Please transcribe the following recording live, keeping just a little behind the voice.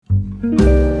Okay,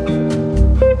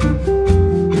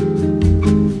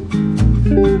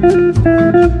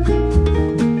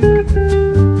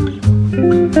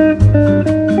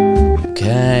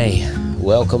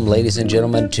 welcome, ladies and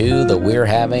gentlemen, to the We're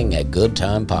Having a Good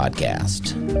Time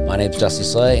podcast. My name's Dusty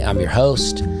Slay. I'm your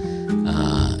host,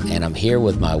 and I'm here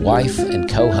with my wife and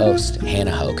co-host, Hannah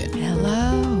Hogan.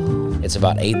 Hello. It's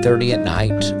about 8:30 at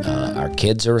night. Our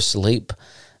kids are asleep.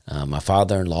 My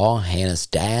father-in-law, Hannah's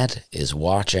dad, is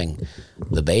watching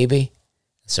the baby,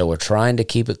 so we're trying to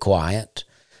keep it quiet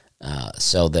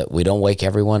so that we don't wake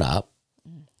everyone up.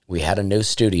 We had a new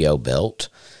studio built,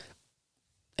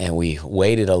 and we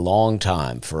waited a long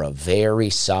time for a very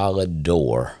solid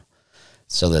door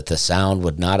so that the sound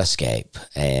would not escape.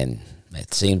 And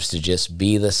it seems to just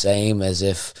be the same as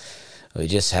if we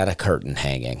just had a curtain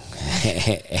hanging.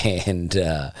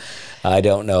 And I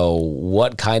don't know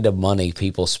what kind of money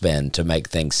people spend to make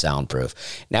things soundproof.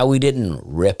 Now, we didn't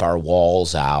rip our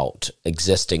walls out,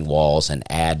 existing walls, and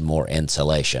add more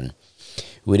insulation.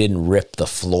 We didn't rip the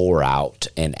floor out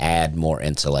and add more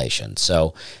insulation.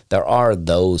 So there are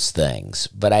those things.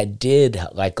 But I did,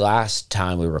 like last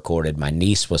time we recorded, my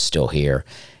niece was still here,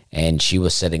 and she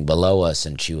was sitting below us,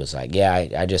 and she was like, yeah,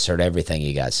 I just heard everything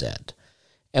you guys said.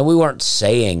 And we weren't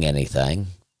saying anything,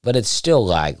 but it's still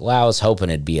like, well, I was hoping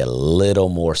it'd be a little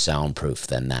more soundproof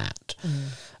than that.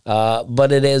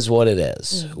 But it is what it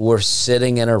is. We're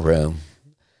sitting in a room.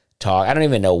 I don't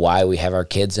even know why we have our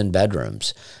kids in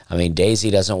bedrooms. I mean,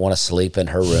 Daisy doesn't want to sleep in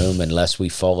her room unless we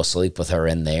fall asleep with her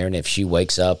in there. And if she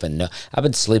wakes up I've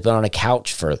been sleeping on a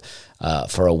couch for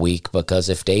a week, because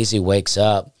if Daisy wakes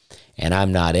up and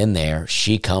I'm not in there,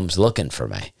 she comes looking for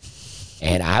me.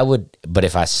 And but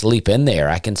if I sleep in there,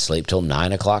 I can sleep till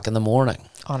 9 o'clock in the morning.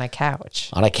 On a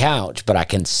couch, but I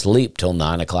can sleep till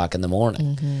 9 o'clock in the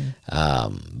morning.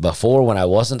 Before, when I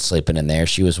wasn't sleeping in there,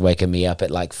 she was waking me up at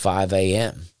like 5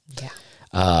 a.m. Yeah.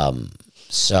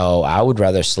 So I would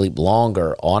rather sleep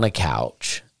longer on a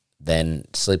couch than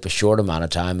sleep a short amount of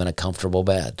time in a comfortable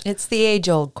bed. It's the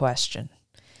age-old question.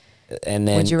 And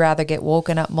then, would you rather get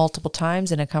woken up multiple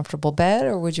times in a comfortable bed,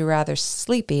 or would you rather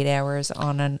sleep 8 hours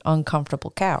on an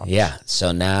uncomfortable couch? Yeah.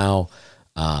 So now,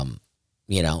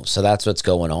 so that's what's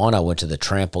going on. I went to the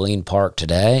trampoline park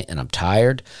today, and I'm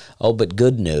tired. Oh, but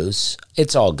good news.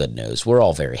 It's all good news. We're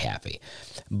all very happy.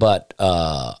 But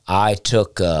I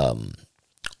took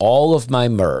all of my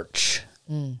merch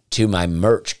to my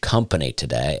merch company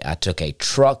today. I took a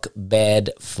truck bed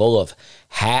full of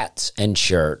hats and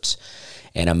shirts,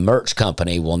 and a merch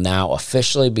company will now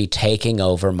officially be taking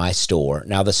over my store.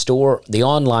 Now, the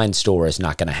online store is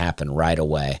not going to happen right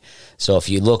away. So if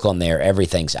you look on there,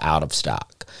 everything's out of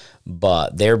stock.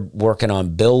 But they're working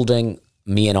on building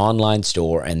me an online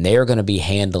store, and they're going to be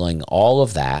handling all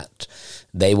of that.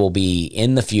 They will be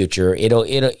in the future. It'll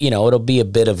be a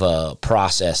bit of a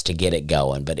process to get it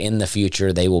going, but in the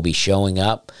future, they will be showing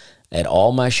up at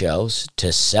all my shows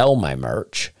to sell my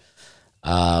merch.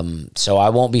 So I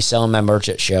won't be selling my merch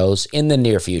at shows in the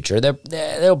near future.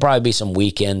 There'll probably be some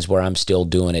weekends where I'm still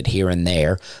doing it here and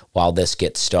there while this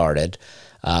gets started.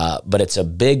 But it's a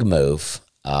big move.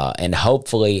 And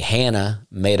hopefully Hannah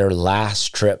made her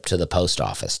last trip to the post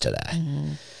office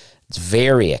today. It's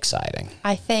very exciting.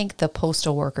 I thank the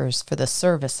postal workers for the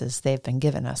services they've been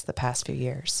giving us the past few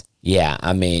years. Yeah,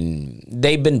 I mean,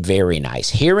 they've been very nice.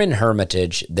 Here in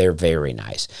Hermitage, they're very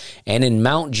nice. And in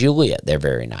Mount Juliet, they're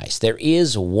very nice. There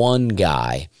is one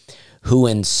guy who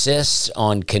insists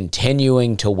on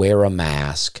continuing to wear a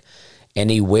mask, and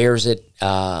he wears it,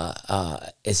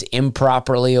 is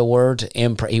improperly a word?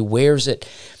 He wears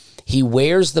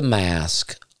the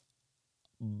mask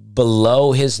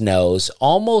below his nose,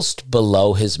 almost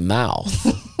below his mouth,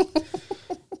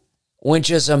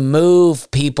 which is a move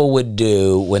people would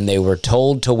do when they were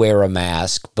told to wear a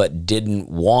mask but didn't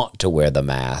want to wear the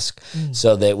mask.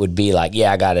 So that it would be like,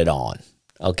 yeah, I got it on.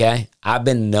 Okay? I've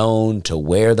been known to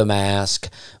wear the mask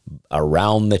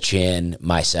around the chin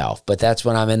myself, but that's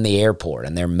when I'm in the airport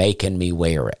and they're making me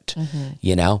wear it.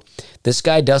 This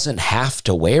guy doesn't have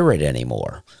to wear it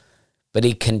anymore, but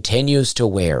he continues to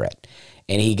wear it.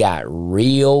 And he got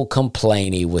real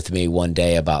complainy with me one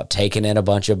day about taking in a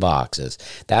bunch of boxes.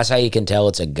 That's how you can tell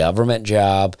it's a government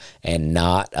job and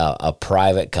not a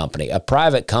private company. A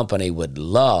private company would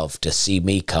love to see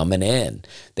me coming in.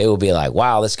 They would be like,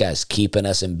 wow, this guy's keeping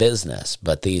us in business.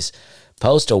 But these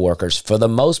postal workers, for the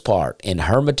most part, in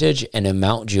Hermitage and in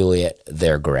Mount Juliet,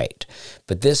 they're great.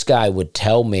 But this guy would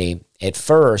tell me, at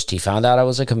first, he found out I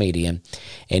was a comedian,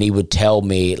 and he would tell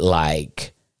me,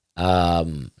 like,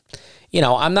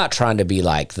 I'm not trying to be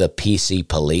like the PC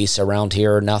police around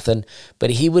here or nothing, but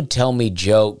he would tell me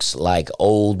jokes like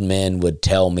old men would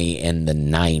tell me in the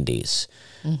 90s.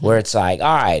 Where it's like,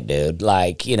 all right, dude,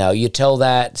 like, you tell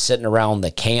that sitting around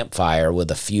the campfire with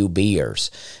a few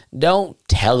beers. Don't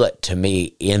tell it to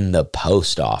me in the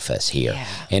post office here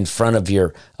in front of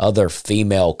your other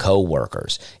female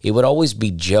coworkers. It would always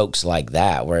be jokes like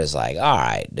that where it's like, all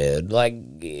right, dude, like,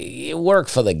 you work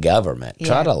for the government.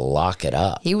 Try to lock it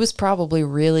up. He was probably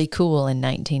really cool in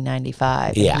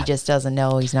 1995. And he just doesn't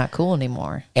know he's not cool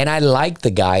anymore. And I liked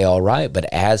the guy all right, but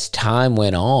as time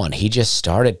went on, he just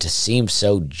started to seem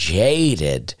so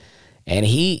jaded. And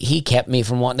he kept me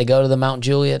from wanting to go to the Mount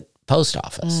Juliet post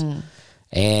office.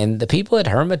 And the people at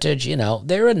Hermitage,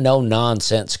 they're a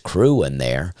no-nonsense crew in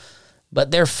there, but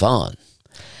they're fun.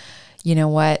 You know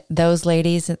what? Those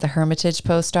ladies at the Hermitage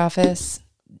post office,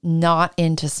 not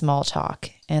into small talk.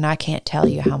 And I can't tell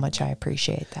you how much I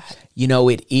appreciate that.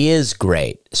 It is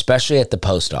great, especially at the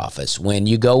post office. When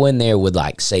you go in there with,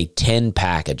 like, say, 10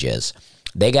 packages,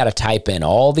 they got to type in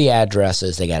all the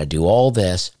addresses. They got to do all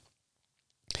this.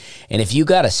 And if you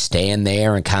got to stand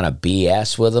there and kind of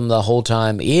BS with them the whole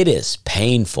time, it is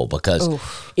painful because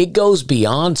it goes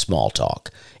beyond small talk.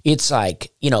 It's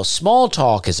like, small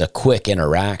talk is a quick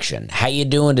interaction. How you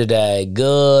doing today?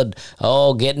 Good.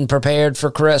 Oh, getting prepared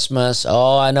for Christmas.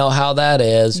 Oh, I know how that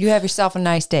is. You have yourself a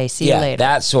nice day. See you later.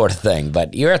 That sort of thing.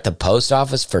 But you're at the post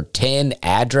office for 10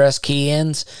 address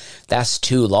key-ins. That's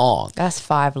too long. That's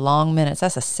 5 long minutes.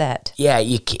 That's a set. Yeah,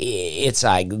 it's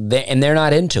like, and they're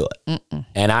not into it.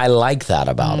 And I like that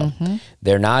about them.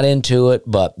 They're not into it,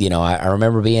 but, I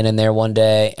remember being in there one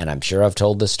day, and I'm sure I've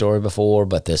told this story before,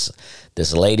 but this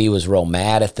lady was real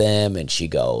mad at them, and she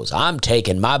goes, I'm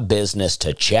taking my business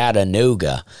to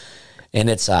Chattanooga. And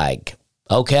it's like,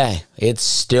 okay, it's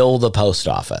still the post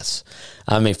office.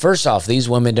 I mean, first off, these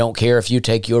women don't care if you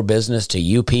take your business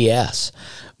to UPS,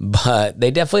 but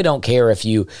they definitely don't care if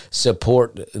you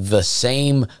support the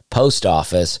same post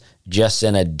office just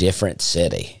in a different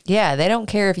city. Yeah, they don't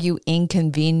care if you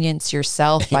inconvenience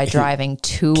yourself by driving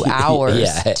 2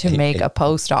 hours to make a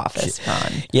post office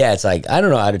run. Yeah, it's like, I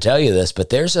don't know how to tell you this, but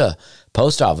there's a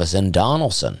post office in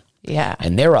Donaldson. Yeah.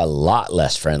 And they're a lot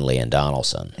less friendly in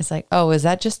Donaldson. It's like, oh, is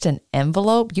that just an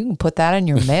envelope? You can put that in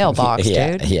your mailbox,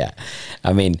 dude. Yeah.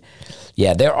 I mean,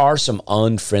 there are some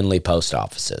unfriendly post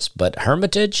offices, but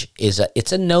Hermitage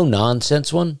it's a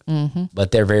no-nonsense one, but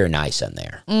they're very nice in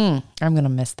there. I'm going to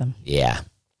miss them. Yeah.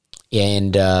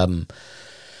 And,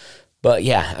 but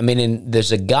yeah, I mean,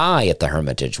 there's a guy at the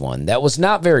Hermitage one that was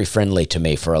not very friendly to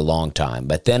me for a long time,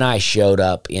 but then I showed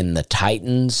up in the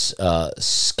Titans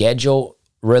schedule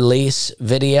release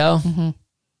video,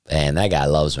 and that guy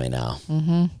loves me now.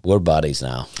 We're buddies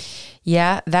now.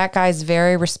 Yeah, that guy's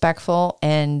very respectful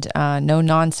and no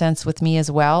nonsense with me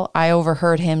as well. I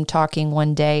overheard him talking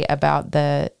one day about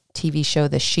the TV show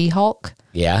The She-Hulk.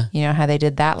 Yeah. You know how they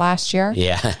did that last year?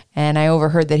 Yeah. And I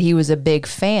overheard that he was a big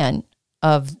fan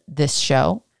of this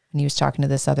show. And he was talking to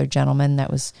this other gentleman that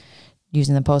was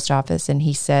using the post office. And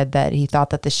he said that he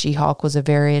thought that the She-Hulk was a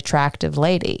very attractive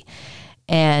lady.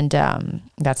 And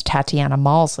that's Tatiana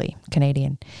Maslany,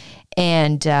 Canadian.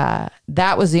 And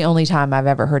that was the only time I've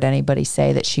ever heard anybody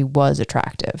say that she was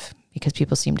attractive, because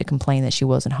people seemed to complain that she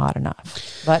wasn't hot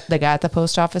enough. But the guy at the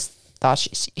post office thought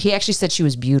he actually said she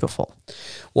was beautiful.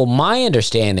 Well, my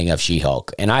understanding of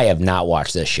She-Hulk, and I have not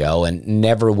watched this show and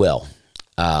never will,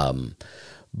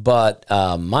 but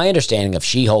my understanding of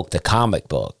She-Hulk, the comic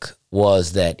book,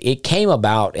 was that it came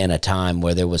about in a time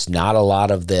where there was not a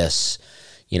lot of this,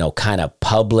 kind of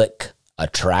public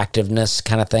attractiveness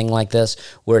kind of thing like this,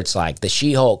 where it's like the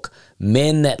She-Hulk,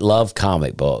 men that love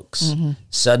comic books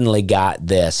suddenly got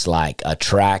this like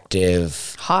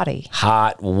attractive,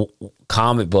 hot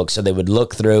comic book, so they would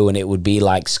look through and it would be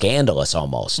like scandalous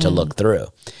almost to look through.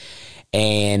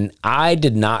 And I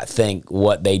did not think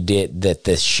what they did, that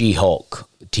the She-Hulk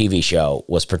TV show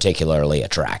was particularly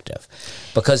attractive,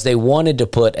 because they wanted to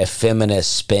put a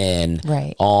feminist spin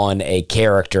on a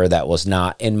character that was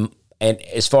not, and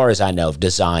as far as I know,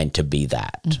 designed to be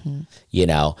that,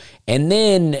 And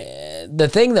then the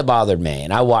thing that bothered me,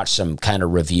 and I watched some kind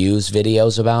of reviews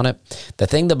videos about it, the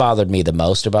thing that bothered me the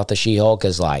most about the She-Hulk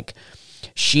is like,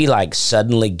 she like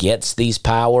suddenly gets these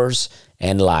powers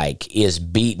and like is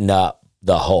beating up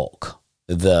the Hulk,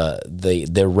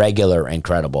 the regular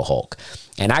Incredible Hulk.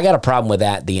 And I got a problem with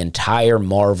that the entire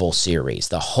Marvel series.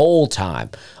 The whole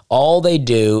time, all they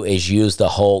do is use the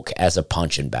Hulk as a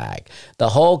punching bag. The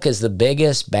Hulk is the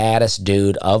biggest, baddest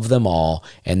dude of them all,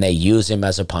 and they use him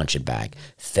as a punching bag.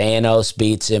 Thanos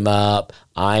beats him up.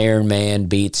 Iron Man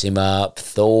beats him up.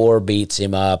 Thor beats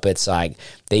him up. It's like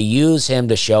they use him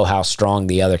to show how strong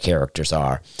the other characters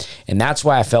are. And that's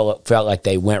why I felt like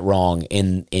they went wrong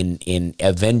in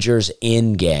Avengers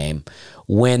Endgame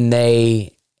when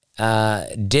they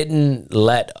didn't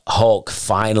let Hulk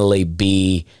finally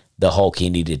be the Hulk he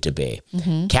needed to be.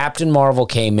 Captain Marvel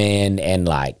came in and,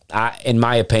 like, in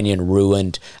my opinion,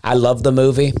 ruined. I love the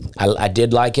movie. I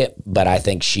did like it, but I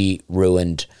think she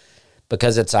ruined,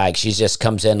 because it's like she just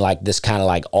comes in like this kind of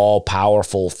like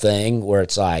all-powerful thing where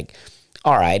it's like,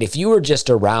 all right, if you were just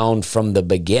around from the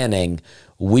beginning,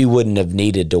 we wouldn't have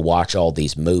needed to watch all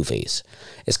these movies.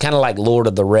 It's kind of like Lord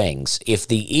of the Rings. If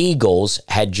the Eagles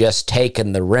had just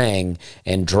taken the ring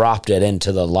and dropped it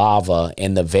into the lava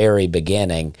in the very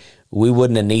beginning, we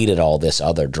wouldn't have needed all this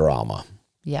other drama.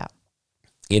 Yeah.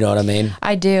 You know what I mean?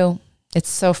 I do. It's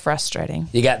so frustrating.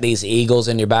 You got these eagles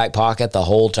in your back pocket the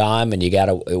whole time, and we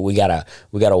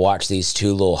gotta watch these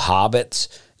two little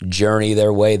hobbits journey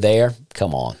their way there.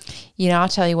 Come on. You know, I'll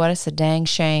tell you what, it's a dang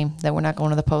shame that we're not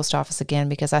going to the post office again,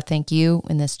 because I think you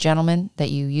and this gentleman that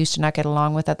you used to not get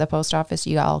along with at the post office,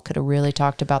 you all could have really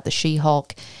talked about the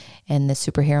She-Hulk and the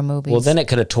superhero movies. Well, then it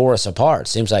could have tore us apart.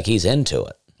 Seems like he's into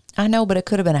it. I know, but it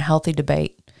could have been a healthy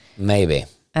debate. Maybe.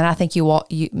 And I think you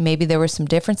maybe there were some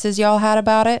differences y'all had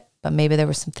about it, but maybe there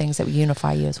were some things that would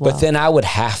unify you as well. But then I would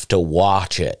have to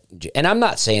watch it. And I'm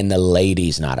not saying the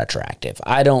lady's not attractive.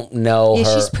 I don't know her.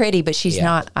 She's pretty, but she's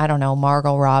not, I don't know,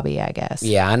 Margot Robbie, I guess.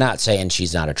 Yeah, I'm not saying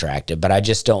she's not attractive, but I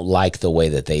just don't like the way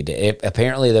that they did it.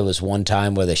 Apparently, there was one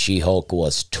time where the She-Hulk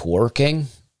was twerking,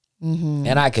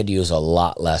 and I could use a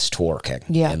lot less twerking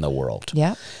in the world.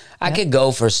 Yeah. I could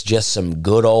go for just some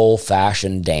good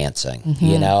old-fashioned dancing,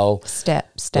 you know? Step.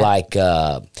 Like,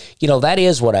 you know, that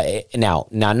is what now,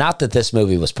 not that this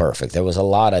movie was perfect. There was a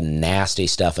lot of nasty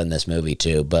stuff in this movie,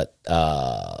 too. But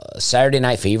Saturday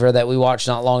Night Fever that we watched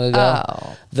not long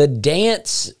ago, the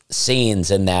dance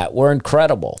scenes in that were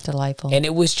incredible. Delightful. And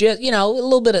it was just, you know, a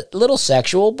little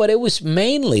sexual, but it was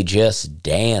mainly just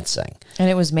dancing. And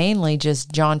it was mainly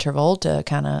just John Travolta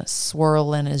kind of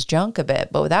swirling his junk a bit.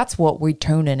 But that's what we're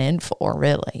tuning in for,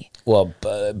 really. Well,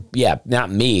 yeah,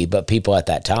 not me, but people at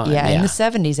that time. Yeah, in the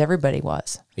 70s, everybody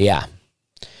was. Yeah.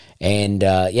 And,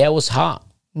 yeah, it was hot.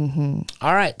 All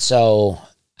right, so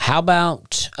how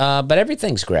about, but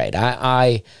everything's great.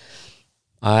 I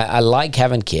like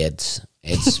having kids.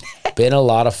 It's been a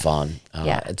lot of fun.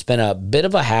 It's been a bit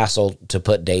of a hassle to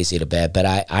put Daisy to bed, but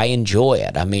I enjoy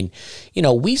it. I mean, you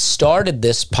know, we started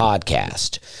this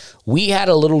podcast. We had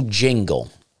a little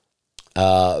jingle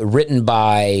written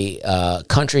by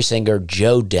country singer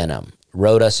Joe Denham.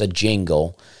 Wrote us a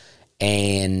jingle,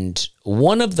 and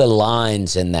one of the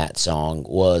lines in that song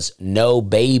was "no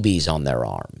babies on their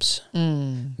arms,"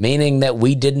 meaning that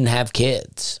we didn't have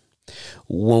kids.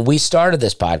 When we started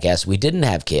this podcast, we didn't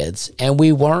have kids, and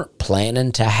we weren't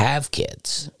planning to have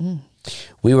kids.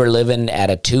 We were living at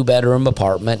a 2-bedroom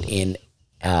apartment in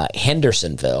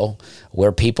Hendersonville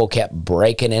where people kept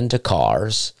breaking into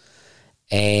cars,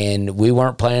 and we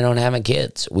weren't planning on having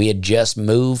kids. We had just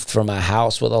moved from a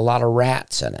house with a lot of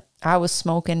rats in it. I was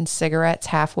smoking cigarettes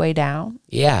halfway down.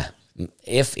 Yeah,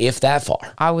 if that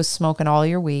far. I was smoking all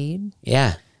your weed.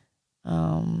 Yeah.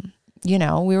 You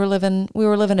know, we were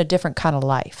living a different kind of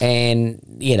life.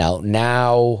 And, you know,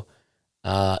 now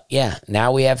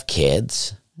we have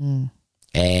kids.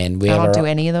 And we don't do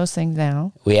any of those things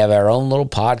now. We have our own little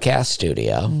podcast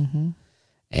studio.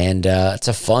 And it's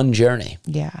a fun journey.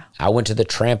 Yeah. I went to the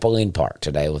trampoline park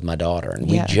today with my daughter, and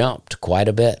we jumped quite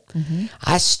a bit.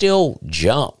 I still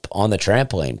jump on the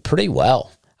trampoline pretty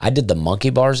well. I did the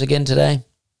monkey bars again today.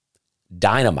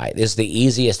 Dynamite. This is the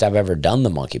easiest I've ever done the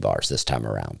monkey bars this time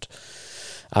around.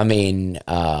 I mean,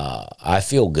 I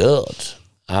feel good.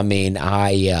 I mean,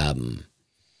 I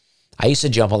used to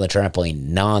jump on the trampoline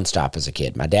nonstop as a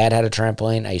kid. My dad had a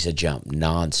trampoline. I used to jump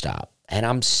nonstop, and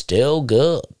I'm still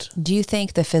good. Do you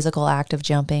think the physical act of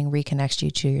jumping reconnects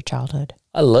you to your childhood?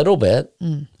 A little bit.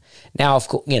 Now, of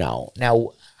course, you know,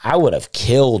 I would have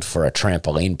killed for a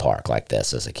trampoline park like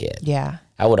this as a kid. Yeah.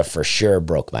 I would have for sure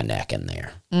broke my neck in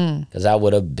there. because that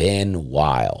would have been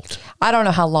wild. I don't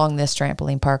know how long this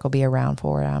trampoline park will be around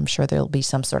for. I'm sure there'll be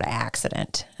some sort of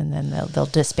accident, and then they'll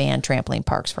disband trampoline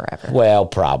parks forever. Well,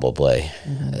 probably.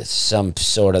 Some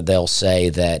sort of, they'll say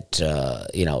that,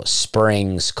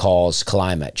 springs cause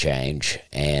climate change,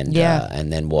 and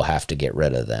then we'll have to get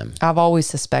rid of them. I've always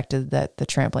suspected that the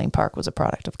trampoline park was a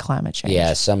product of climate change.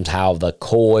 Yeah, somehow the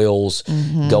coils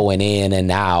going in and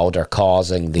out are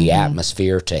causing the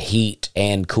atmosphere to heat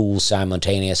and cool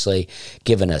simultaneously,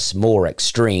 giving us more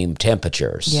extreme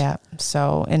temperatures. Yeah.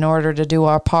 So in order to do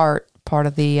our part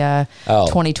of the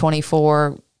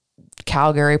 2024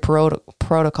 Calgary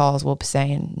protocols, we'll be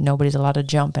saying nobody's allowed to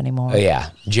jump anymore. Yeah,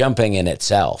 jumping in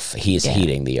itself, he's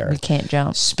heating the earth. You can't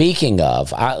jump. Speaking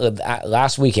of,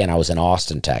 last weekend I was in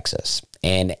Austin, Texas,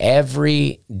 and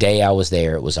every day I was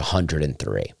there, it was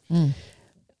 103.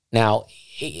 Now,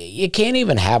 you can't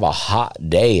even have a hot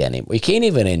day anymore. You can't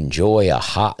even enjoy a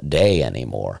hot day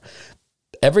anymore.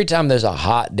 Every time there's a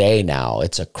hot day now,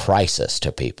 it's a crisis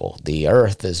to people. The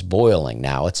earth is boiling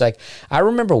now. It's like, I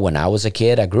remember when I was a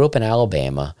kid, I grew up in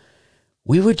Alabama,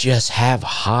 we would just have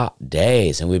hot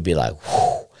days and we'd be like,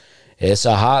 whew, it's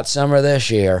a hot summer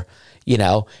this year,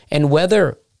 and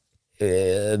whether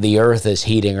the earth is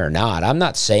heating or not, I'm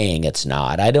not saying it's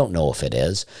not. I don't know if it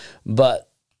is, but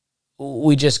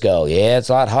we just go, yeah, it's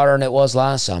a lot hotter than it was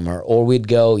last summer. Or we'd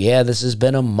go, yeah, this has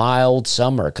been a mild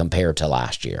summer compared to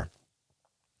last year.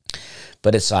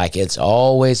 But it's like, it's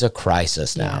always a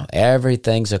crisis now. Yeah.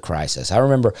 Everything's a crisis. I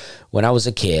remember when I was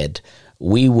a kid,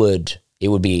 it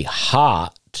would be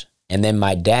hot, and then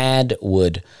my dad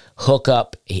would hook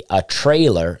up a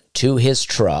trailer to his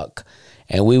truck,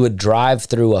 and we would drive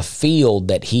through a field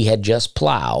that he had just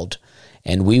plowed,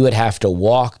 and we would have to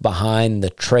walk behind the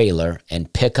trailer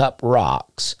and pick up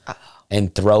rocks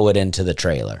and throw it into the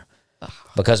trailer.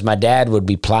 Because my dad would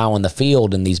be plowing the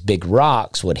field, and these big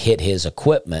rocks would hit his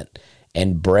equipment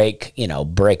and break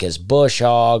his bush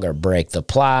hog or break the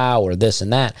plow or this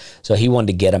and that. So he wanted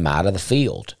to get them out of the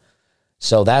field.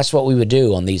 So that's what we would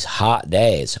do on these hot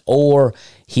days. Or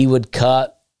he would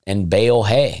cut and bale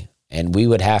hay, and we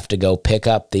would have to go pick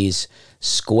up these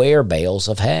square bales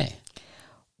of hay.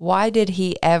 Why did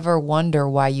he ever wonder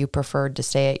why you preferred to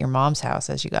stay at your mom's house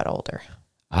as you got older?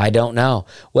 I don't know.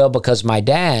 Well, because my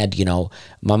dad,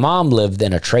 my mom lived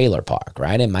in a trailer park,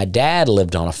 right? And my dad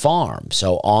lived on a farm.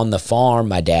 So on the farm,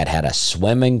 my dad had a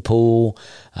swimming pool.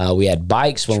 We had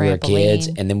bikes when we were kids.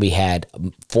 And then we had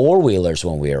four-wheelers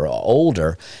when we were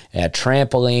older, a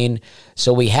trampoline.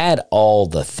 So we had all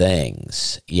the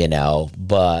things,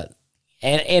 but,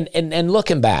 and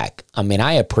looking back, I mean,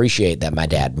 I appreciate that my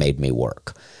dad made me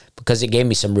work because it gave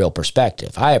me some real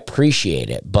perspective. I appreciate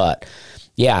it, but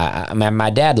yeah, I mean, my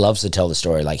dad loves to tell the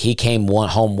story. Like, he came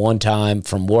home one time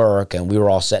from work, and we were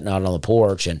all sitting out on the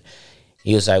porch, and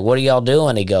he was like, "What are y'all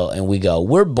doing?" And we go,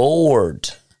 "We're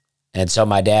bored." And so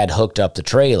my dad hooked up the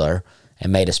trailer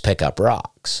and made us pick up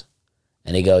rocks.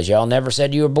 And he goes, "Y'all never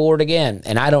said you were bored again."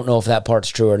 And I don't know if that part's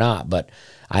true or not, but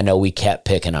I know we kept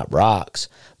picking up rocks.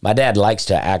 My dad likes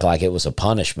to act like it was a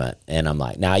punishment. And I'm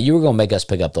like, "Nah, you were going to make us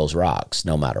pick up those rocks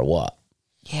no matter what."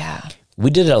 Yeah. We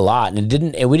did it a lot, and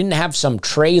we didn't have some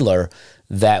trailer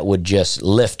that would just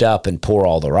lift up and pour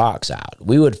all the rocks out.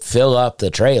 We would fill up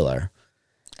the trailer,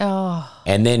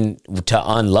 and then to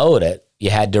unload it,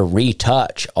 you had to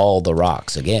retouch all the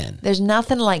rocks again. There's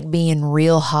nothing like being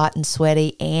real hot and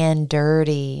sweaty and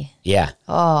dirty. Yeah.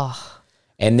 Oh.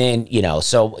 And then,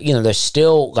 there's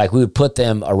still, like, we would put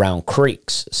them around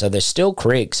creeks. So there's still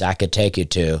creeks I could take you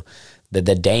to.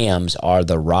 The dams are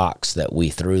the rocks that we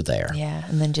threw there. Yeah,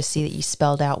 and then just see that you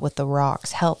spelled out with the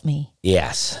rocks. Help me.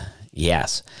 Yes.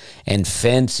 And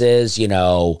fences,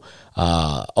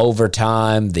 over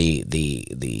time,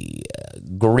 the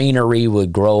greenery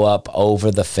would grow up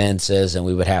over the fences, and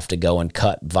we would have to go and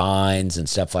cut vines and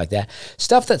stuff like that.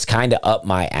 Stuff that's kind of up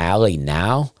my alley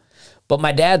now. But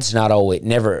my dad's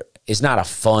is not a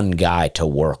fun guy to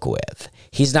work with.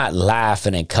 He's not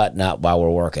laughing and cutting up while we're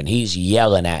working. He's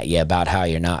yelling at you about how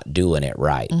you're not doing it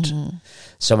right. Mm-hmm.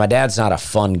 So my dad's not a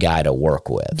fun guy to work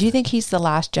with. Do you think he's the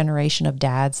last generation of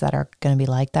dads that are going to be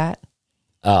like that?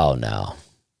 Oh, no.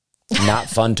 Not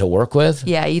fun to work with?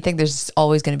 Yeah, you think there's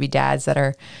always going to be dads that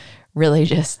are really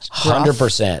just rough?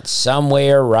 100%.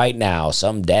 Somewhere right now,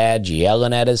 some dad's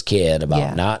yelling at his kid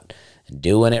about not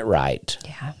doing it right.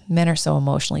 Yeah, men are so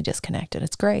emotionally disconnected.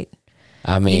 It's great.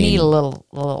 I mean, you need a little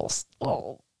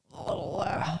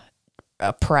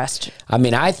oppressed. I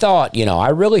mean, I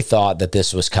really thought that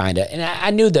this was kind of, and I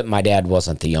knew that my dad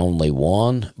wasn't the only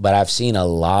one, but I've seen a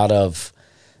lot of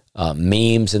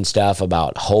memes and stuff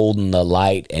about holding the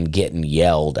light and getting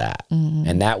yelled at.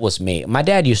 And that was me. My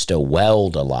dad used to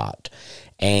weld a lot,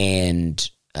 and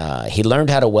he learned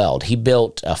how to weld. He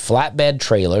built a flatbed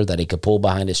trailer that he could pull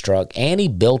behind his truck, and he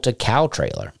built a cow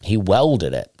trailer. He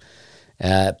welded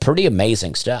it. Pretty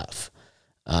amazing stuff.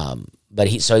 But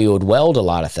he would weld a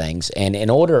lot of things. And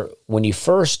when you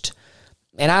first,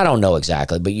 and I don't know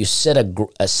exactly, but you set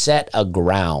a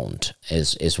ground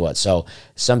is what. So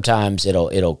sometimes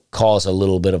it'll cause a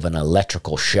little bit of an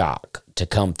electrical shock to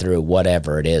come through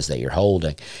whatever it is that you're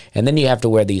holding. And then you have to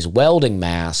wear these welding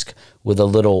masks with a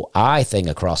little eye thing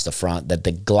across the front that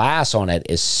the glass on it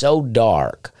is so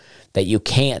dark that you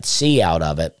can't see out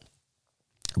of it,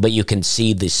 but you can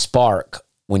see the spark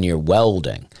when you're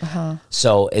welding.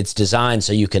 So it's designed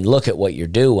so you can look at what you're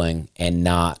doing and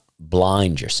not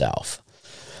blind yourself.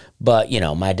 But,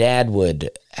 my dad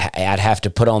I'd have to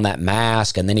put on that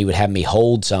mask, and then he would have me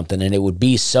hold something, and it would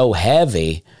be so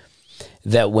heavy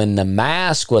that when the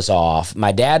mask was off,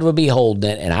 my dad would be holding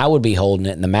it and I would be holding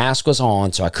it, and the mask was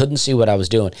on, so I couldn't see what I was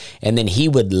doing. And then he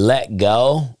would let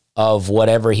go of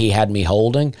whatever he had me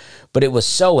holding, but it was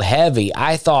so heavy,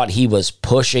 I thought he was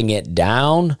pushing it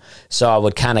down, so I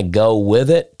would kind of go with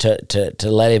it to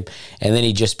let him, and then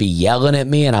he'd just be yelling at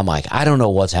me, and I'm like, I don't know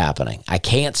what's happening. I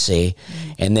can't see.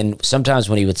 And then sometimes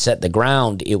when he would set the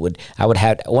ground,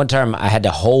 one time I had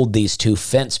to hold these two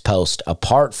fence posts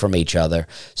apart from each other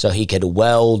so he could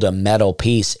weld a metal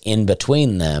piece in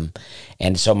between them.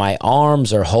 And so my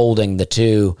arms are holding the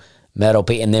two metal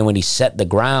piece, and then when he set the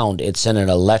ground, it sent an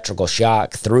electrical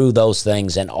shock through those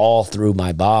things and all through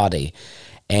my body.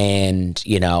 And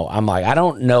I'm like, I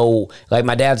don't know, like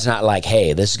my dad's not like,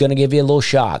 hey, this is going to give you a little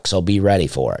shock, so be ready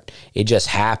for it. It just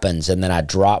happens, and then I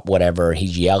drop whatever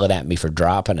he's yelling at me for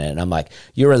dropping it, and I'm like,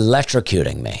 you're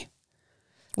electrocuting me.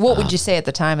 What would you say at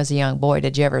the time as a young boy?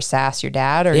 Did you ever sass your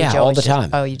dad? Or yeah, all the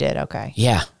time. Oh, you did? Okay.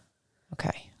 Yeah.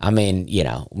 Okay. I mean,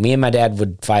 me and my dad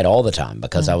would fight all the time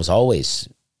because I was always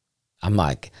I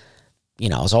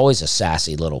was always a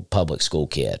sassy little public school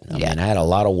kid. I mean, I had a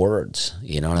lot of words,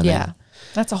 you know what I mean? Yeah.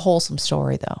 That's a wholesome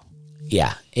story, though.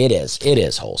 Yeah, it is. It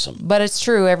is wholesome. But it's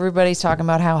true. Everybody's talking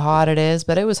about how hot it is,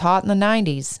 but it was hot in the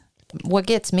 90s. What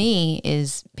gets me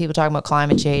is people talking about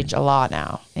climate change a lot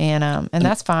now. And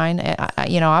that's fine.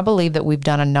 I believe that we've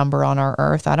done a number on our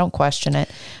earth. I don't question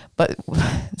it. But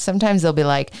sometimes they'll be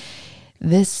like,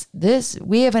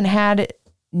 we haven't had,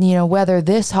 weather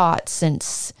this hot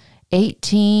since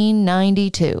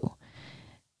 1892.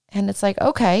 And it's like,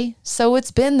 okay, so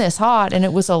it's been this hot and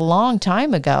it was a long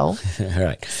time ago.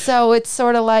 Right. So it's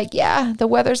sort of like, yeah, the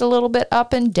weather's a little bit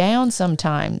up and down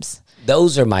sometimes.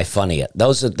 Those are my funniest.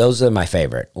 Those are my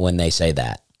favorite when they say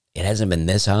that. It hasn't been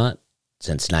this hot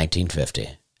since 1950. Yeah.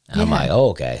 I'm like,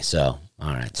 oh, okay. So,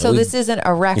 all right. So this isn't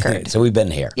a record. So we've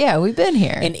been here. Yeah, we've been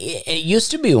here. And it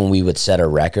used to be when we would set a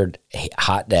record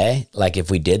hot day, like if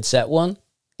we did set one,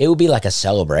 it would be like a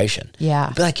celebration. Yeah.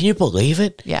 It'd be like, can you believe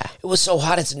it? Yeah. It was so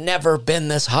hot. It's never been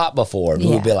this hot before. And we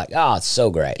would be like, oh, it's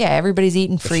so great. Yeah, everybody's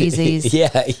eating freezies.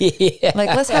 Yeah. Like,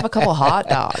 let's have a couple hot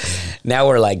dogs. Now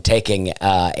we're like taking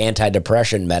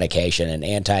antidepressant medication and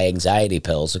anti-anxiety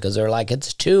pills because they're like,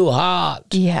 it's too hot.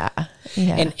 Yeah.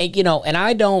 And and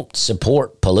I don't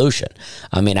support pollution.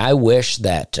 I mean, I wish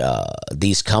that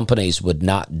these companies would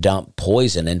not dump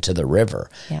poison into the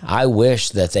river. Yeah. I wish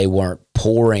that they weren't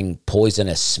pouring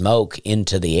poisonous smoke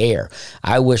into the air.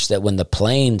 I wish that when the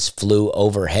planes flew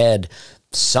overhead,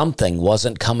 something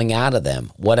wasn't coming out of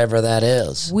them, whatever that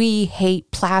is. We hate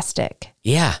plastic.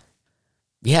 Yeah.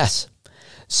 Yes.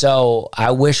 So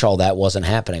I wish all that wasn't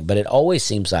happening, but it always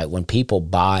seems like when people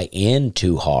buy in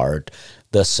too hard,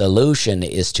 the solution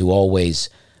is to always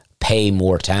pay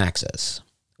more taxes,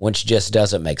 which just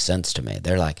doesn't make sense to me.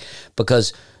 They're like,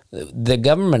 because the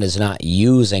government is not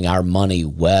using our money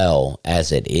well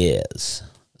as it is.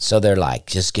 So they're like,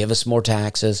 just give us more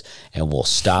taxes and we'll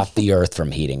stop the earth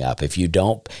from heating up. If you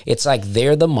don't, it's like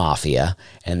they're the mafia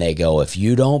and they go, if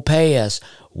you don't pay us,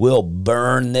 we'll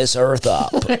burn this earth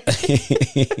up. You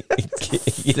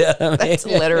know what I mean?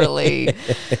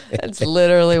 That's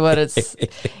literally what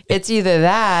it's either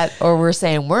that or we're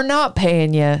saying we're not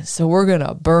paying you, so we're going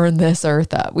to burn this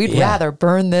earth up. We'd rather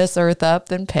burn this earth up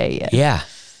than pay you. Yeah.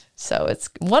 So it's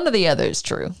one or the other is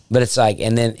true. But it's like,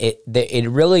 and then it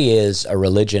really is a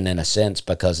religion in a sense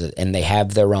and they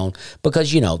have their own,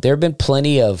 because, there have been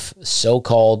plenty of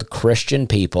so-called Christian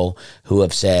people who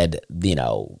have said,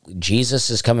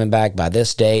 Jesus is coming back by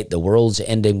this date, the world's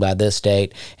ending by this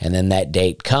date, and then that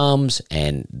date comes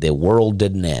and the world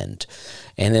didn't end.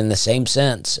 And in the same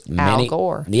sense, Al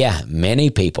Gore. Yeah,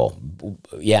 many people.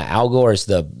 Yeah, Al Gore is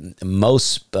the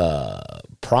most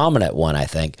prominent one, I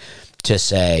think, to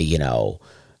say,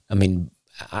 I mean,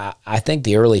 I think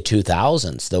the early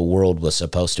 2000s, the world was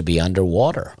supposed to be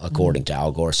underwater, according to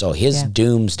Al Gore. So his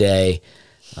doomsday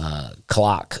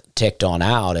clock ticked on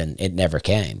out, and it never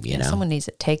came, you know? Someone needs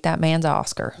to take that man's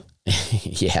Oscar.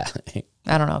 Yeah.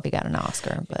 I don't know if he got an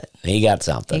Oscar, but he got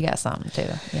something. He got something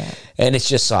too. Yeah. And it's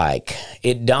just like,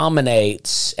 it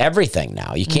dominates everything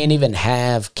now. You can't even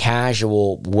have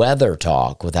casual weather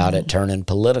talk without it turning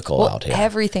political out here.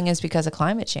 Everything is because of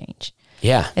climate change.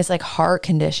 Yeah. It's like heart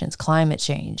conditions, climate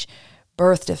change,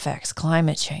 birth defects,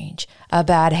 climate change, a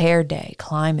bad hair day,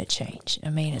 climate change.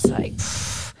 I mean, it's like,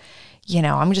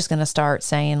 I'm just going to start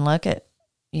saying, look at,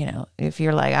 if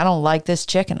you're like, I don't like this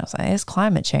chicken, I was like, it's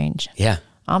climate change. Yeah.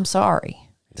 I'm sorry.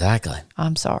 Exactly.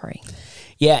 I'm sorry.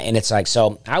 Yeah, and it's like,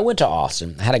 so I went to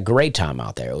Austin, had a great time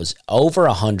out there. It was over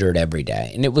 100 every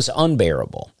day, and it was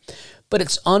unbearable. But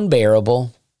it's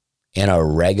unbearable in a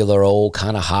regular old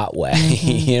kind of hot way.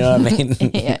 You know what I mean?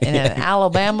 Yeah, in an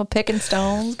Alabama picking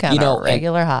stones, kind of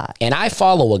regular hot. And I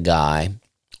follow a guy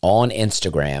on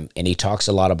Instagram, and he talks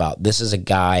a lot about, this is a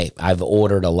guy, I've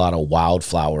ordered a lot of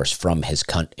wildflowers from his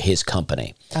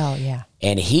company. Oh, yeah.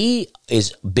 And he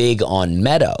is big on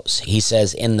meadows. He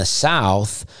says in the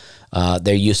South,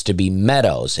 there used to be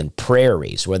meadows and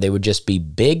prairies where they would just be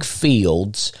big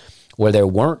fields where there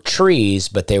weren't trees,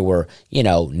 but there were,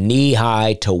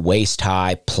 knee-high to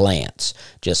waist-high plants.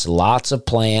 Just lots of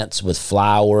plants with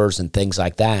flowers and things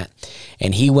like that.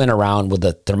 And he went around with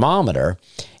a thermometer,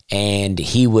 and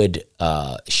he would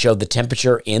show the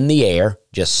temperature in the air,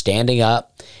 just standing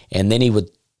up, and then he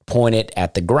would point it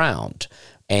at the ground.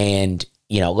 And,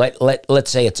 let's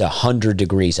say it's 100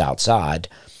 degrees outside,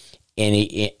 and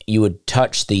you would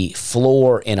touch the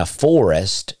floor in a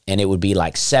forest, and it would be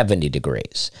like 70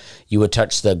 degrees. You would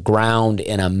touch the ground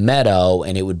in a meadow,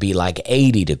 and it would be like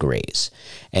 80 degrees.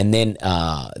 And then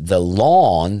the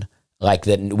lawn, like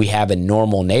that we have in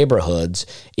normal neighborhoods,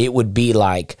 it would be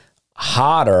like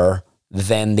hotter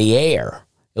than the air.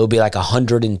 It would be like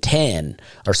 110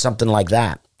 or something like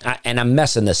that. And I'm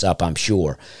messing this up, I'm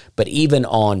sure. But even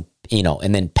on,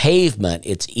 and then pavement,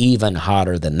 it's even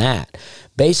hotter than that.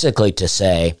 Basically to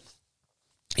say,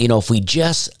 if we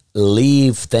just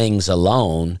leave things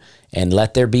alone and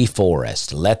let there be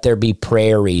forest, let there be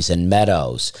prairies and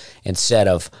meadows, instead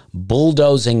of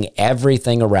bulldozing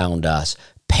everything around us,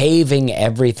 paving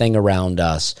everything around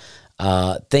us,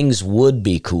 things would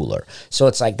be cooler. So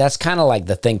it's like, that's kind of like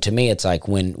the thing to me. It's like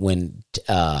when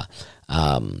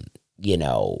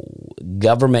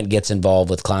government gets involved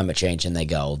with climate change and they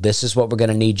go, this is what we're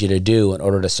going to need you to do in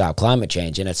order to stop climate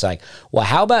change. And it's like, well,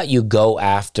 how about you go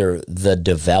after the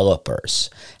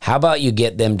developers? How about you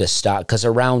get them to stop? Because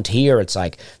around here, it's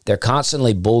like they're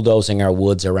constantly bulldozing our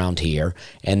woods around here.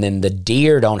 And then the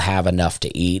deer don't have enough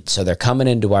to eat. So they're coming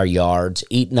into our yards,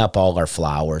 eating up all our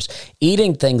flowers,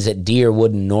 eating things that deer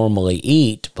wouldn't normally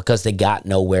eat because they got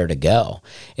nowhere to go.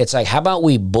 It's like, how about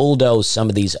we bulldoze some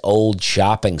of these old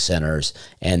shopping centers,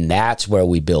 and that's where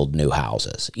we build new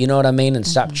houses. You know what I mean? And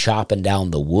stop chopping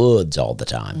down the woods all the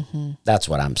time. That's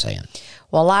what I'm saying.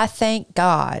 Well, I thank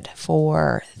God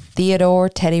for Theodore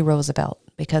Teddy Roosevelt,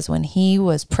 because when he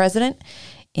was president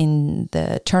in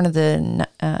the turn of the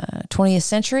 20th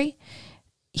century,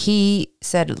 he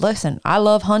said, listen, I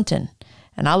love hunting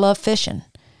and I love fishing,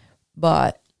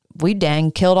 but we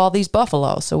dang killed all these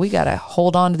buffalo. So we got to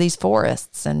hold on to these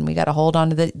forests, and we got to hold on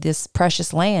to this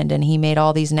precious land. And he made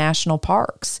all these national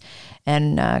parks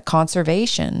and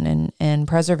conservation and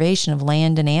preservation of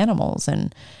land and animals.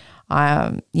 And,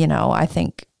 I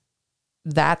think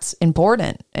that's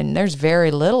important. And there's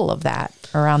very little of that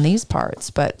around these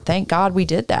parts, but thank God we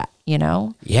did that,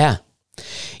 Yeah.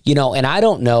 And I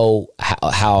don't know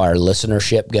how our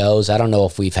listenership goes. I don't know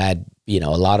if we've had, a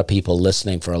lot of people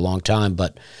listening for a long time,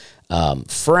 but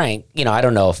Frank, I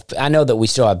don't know I know that we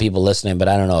still have people listening, but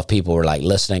I don't know if people were like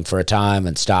listening for a time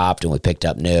and stopped and we picked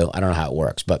up new. I don't know how it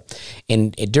works, but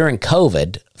during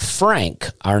COVID, Frank,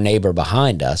 our neighbor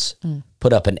behind us,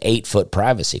 put up an 8-foot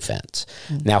privacy fence.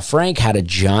 Now, Frank had a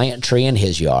giant tree in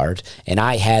his yard, and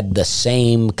I had the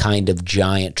same kind of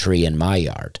giant tree in my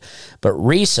yard. But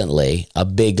recently, a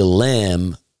big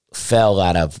limb fell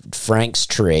out of Frank's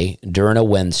tree during a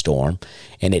windstorm,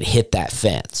 and it hit that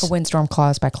fence. A windstorm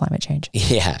caused by climate change.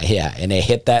 Yeah. And it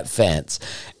hit that fence,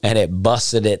 and it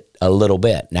busted it a little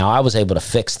bit. Now, I was able to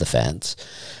fix the fence,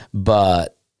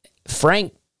 but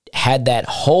Frank had that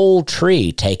whole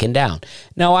tree taken down.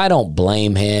 Now, I don't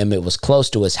blame him. It was close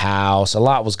to his house. A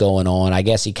lot was going on. I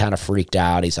guess he kind of freaked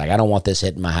out. He's like, I don't want this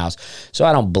hitting my house. So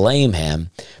I don't blame him.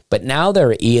 But now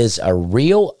there is a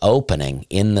real opening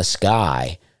in the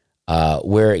sky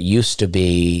where it used to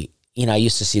be, I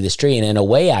used to see this tree, and in a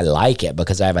way I like it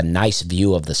because I have a nice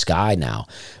view of the sky now.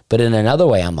 But in another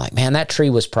way, I'm like, man, that tree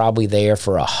was probably there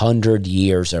for 100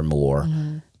 years or more.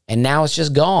 And now it's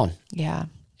just gone. Yeah.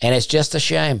 And it's just a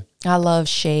shame. I love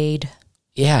shade.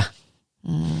 Yeah.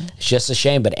 It's just a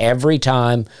shame. But every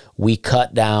time we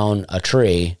cut down a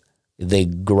tree, the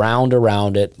ground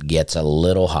around it gets a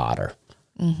little hotter.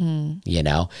 And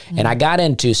I got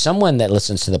into, someone that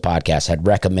listens to the podcast had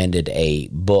recommended a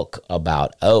book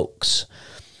about oaks,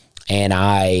 and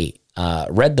I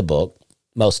read the book,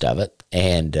 most of it,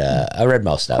 and I read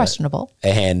most of Questionable.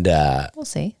 it. And We'll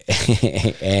see.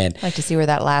 and I'd like to see where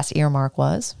that last earmark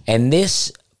was. and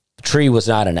this tree was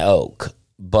not an oak,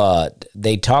 but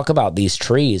they talk about these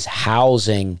trees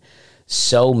housing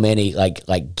so many,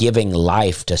 like giving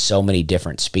life to so many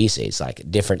different species, like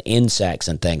different insects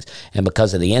and things. And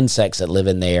because of the insects that live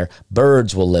in there,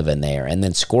 birds will live in there, and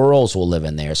then squirrels will live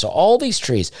in there. So all these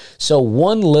trees. So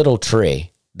one little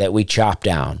tree that we chop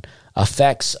down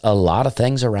affects a lot of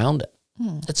things around it.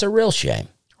 It's a real shame.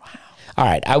 Wow. All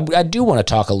right. I do want to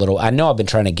talk a little. I know I've been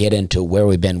trying to get into where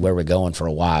we've been, where we're going for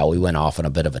a while. We went off on a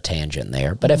bit of a tangent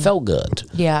there, but it felt good.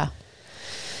 Yeah.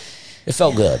 It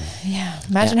felt good. Yeah.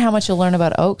 Imagine how much you'll learn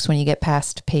about oaks when you get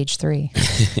past page 3.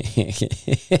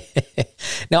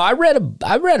 No, I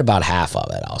read about half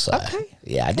of it, I'll say. Okay.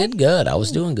 Yeah, I did good. I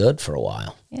was doing good for a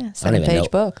while. Yeah. I don't even 7-page know-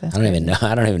 book. I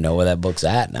don't even know where that book's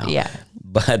at now. Yeah.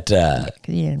 But 'Cause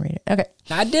you didn't read it. Okay.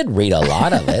 I did read a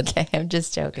lot of it. Okay. I'm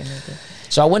just joking with you.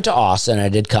 So I went to Austin and I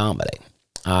did comedy.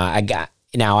 I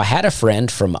had a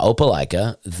friend from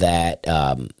Opelika that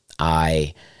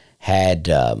I had.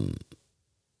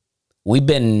 We've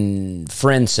been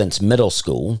friends since middle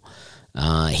school.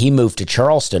 He moved to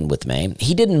Charleston with me.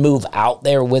 He didn't move out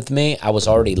there with me. I was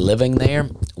already living there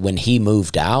when he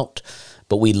moved out,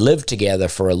 but we lived together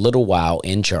for a little while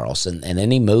in Charleston, and then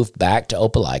he moved back to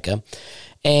Opelika.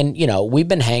 And, we've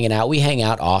been hanging out. We hang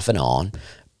out off and on.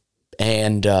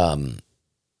 And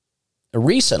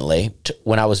recently,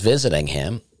 when I was visiting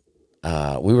him,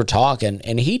 we were talking,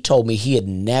 and he told me he had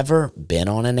never been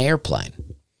on an airplane.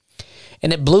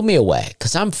 And it blew me away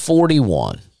because I'm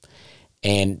 41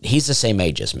 and he's the same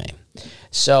age as me.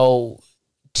 So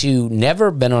to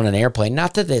never been on an airplane,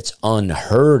 not that it's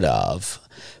unheard of,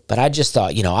 but I just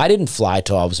thought, I didn't fly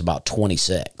till I was about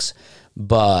 26.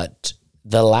 But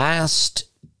the last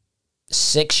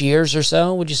 6 years or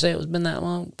so, would you say it's been that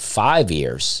long? 5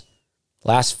 years.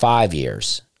 Last 5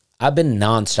 years, I've been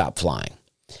nonstop flying.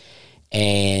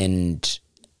 And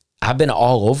I've been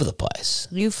all over the place.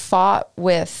 You fought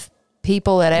with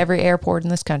people at every airport in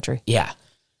this country. Yeah.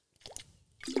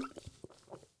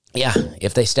 Yeah,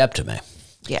 if they step to me.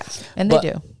 Yeah, and they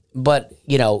do. But,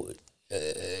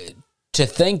 to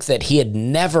think that he had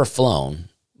never flown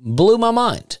blew my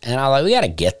mind. And I was like, we got to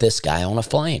get this guy on a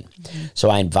plane. So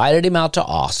I invited him out to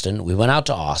Austin. We went out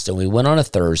to Austin. We went on a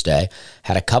Thursday,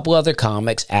 had a couple other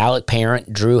comics, Alec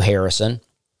Parent, Drew Harrison,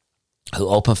 who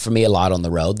opened for me a lot on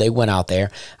the road. They went out there.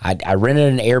 I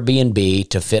rented an Airbnb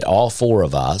to fit all 4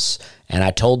 of us, and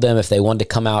I told them if they wanted to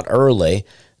come out early,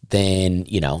 then,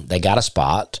 they got a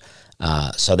spot.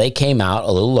 So they came out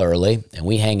a little early, and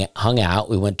we hung out.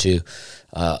 We went to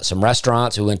some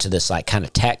restaurants. We went to this kind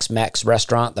of Tex-Mex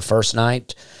restaurant the first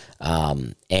night,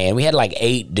 and we had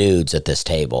 8 dudes at this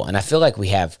table. And I feel like we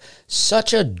have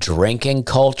such a drinking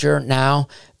culture now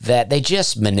that they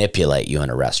just manipulate you in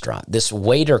a restaurant. This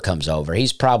waiter comes over.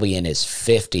 He's probably in his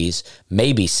 50s,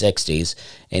 maybe 60s,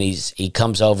 and he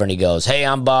comes over and he goes, "Hey,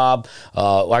 I'm Bob.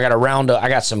 I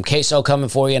got some queso coming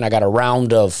for you, and I got a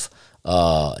round of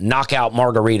knockout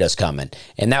margaritas coming."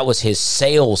 And that was his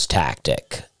sales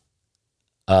tactic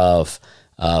of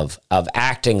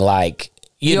acting like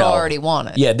you already want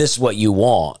it. Yeah, this is what you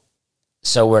want.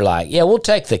 So we're like, yeah, we'll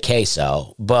take the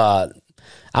queso, but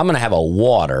I'm gonna have a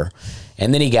water.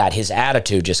 And then his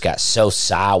attitude just got so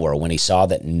sour when he saw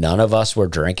that none of us were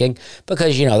drinking,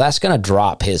 because, that's going to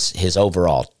drop his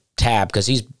overall tab, because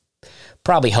he's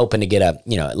probably hoping to get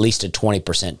at least a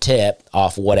 20% tip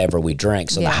off whatever we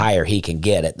drink. So the higher he can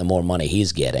get it, the more money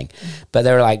he's getting. But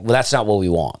they're like, well, that's not what we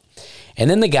want. And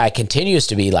then the guy continues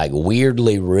to be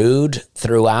weirdly rude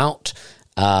throughout.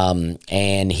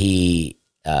 And he,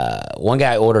 one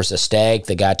guy orders a steak.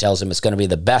 The guy tells him it's going to be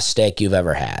the best steak you've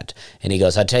ever had. And he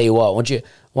goes, I tell you what,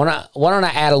 why don't I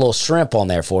add a little shrimp on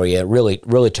there for you? Really,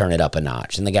 really turn it up a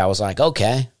notch. And the guy was like,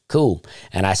 okay, cool.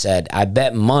 And I said, I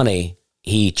bet money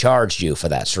he charged you for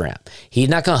that shrimp. He's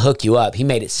not going to hook you up. He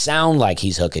made it sound like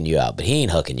he's hooking you up, but he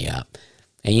ain't hooking you up.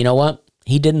 And you know what?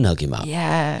 He didn't hook him up.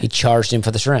 Yeah. He charged him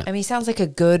for the shrimp. I mean, he sounds like a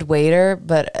good waiter,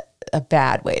 but a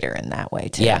bad waiter in that way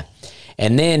too. Yeah.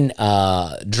 And then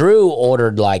Drew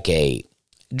ordered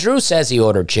Drew says he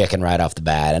ordered chicken right off the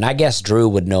bat, and I guess Drew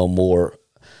would know more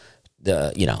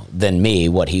than me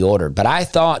what he ordered. But I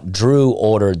thought Drew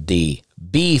ordered the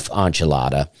beef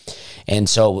enchilada, and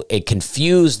so it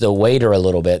confused the waiter a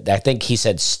little bit. I think he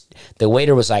said the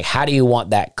waiter was like, "How do you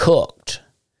want that cooked?"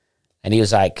 And he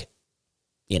was like,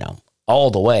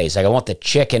 all the way. He's like, "I want the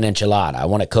chicken enchilada. I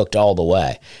want it cooked all the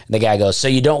way." And the guy goes, "So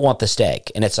you don't want the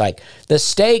steak?" And it's like, the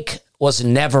steak was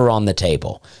never on the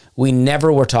table. We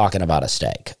never were talking about a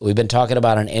steak. We've been talking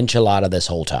about an enchilada this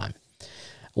whole time.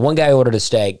 One guy ordered a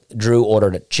steak. Drew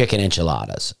ordered chicken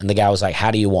enchiladas. And the guy was like,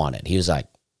 "How do you want it?" He was like,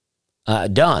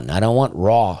 "Done. I don't want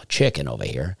raw chicken over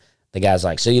here." The guy's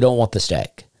like, "So you don't want the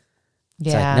steak?"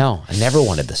 It's like, no, I never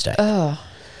wanted the steak. Ugh.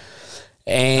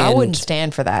 And I wouldn't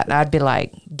stand for that. I'd be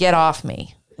like, "Get off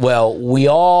me." Well, we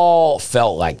all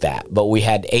felt like that, but we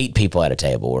had 8 people at a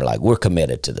table. We're like, we're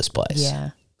committed to this place.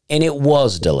 Yeah. And it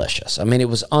was delicious. I mean, it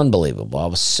was unbelievable. I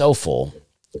was so full.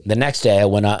 The next day, I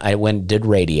went and did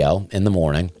radio in the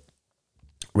morning.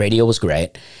 Radio was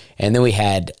great. And then we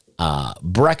had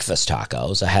breakfast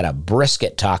tacos. I had a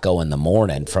brisket taco in the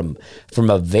morning from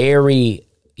a very,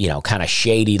 kind of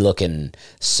shady looking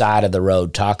side of the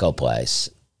road taco place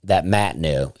that Matt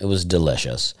knew. It was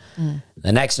delicious.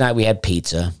 The next night we had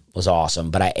pizza. It was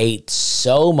awesome. But I ate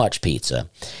so much pizza.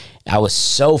 I was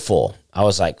so full. I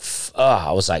was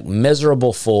like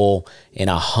miserable full in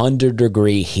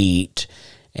 100-degree heat.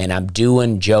 And I'm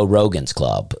doing Joe Rogan's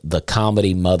club, the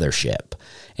comedy mothership.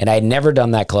 And I had never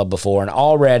done that club before. And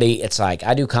already it's like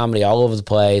I do comedy all over the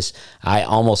place. I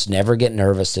almost never get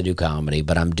nervous to do comedy,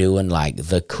 but I'm doing like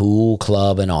the cool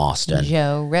club in Austin.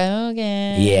 Joe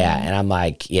Rogan. Yeah. And I'm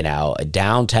like,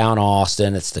 downtown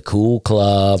Austin. It's the cool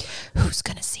club. Who's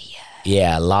going to see you?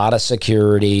 Yeah. A lot of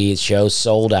security. Show's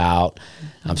sold out.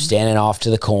 I'm standing off to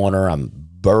the corner. I'm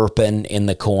burping in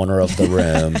the corner of the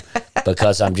room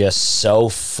because I'm just so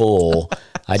full.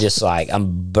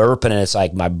 I'm burping and it's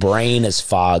like my brain is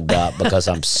fogged up because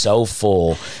I'm so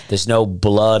full. There's no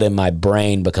blood in my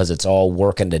brain because it's all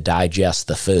working to digest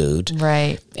the food.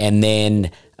 Right. And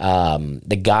then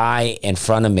the guy in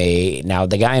front of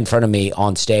me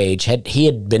on stage, he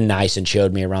had been nice and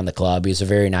showed me around the club. He was a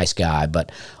very nice guy,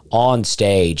 but on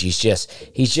stage, he's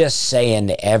just saying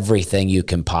everything you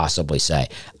can possibly say.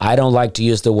 I don't like to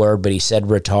use the word, but he said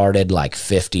retarded like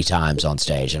 50 times on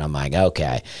stage. And I'm like,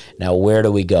 okay, now where do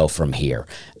we go from here?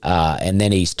 And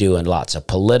then he's doing lots of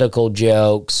political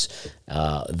jokes,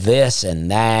 this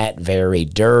and that, very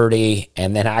dirty.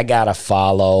 And then I got to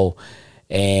follow,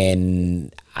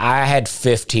 and I had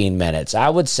 15 minutes. I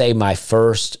would say my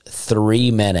first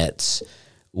 3 minutes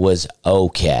was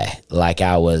okay. Like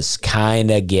I was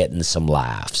kind of getting some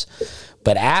laughs.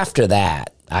 But after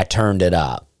that, I turned it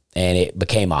up and it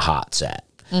became a hot set.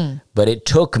 But it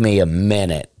took me a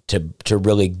minute to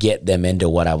really get them into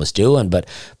what I was doing. But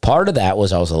part of that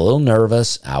was I was a little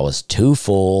nervous. I was too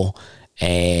full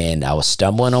and I was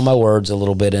stumbling on my words a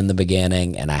little bit in the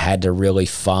beginning, and I had to really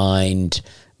find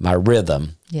my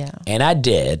rhythm. Yeah. And I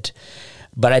did.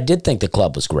 But I did think the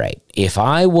club was great. If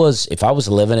I was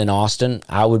living in Austin,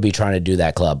 I would be trying to do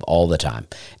that club all the time.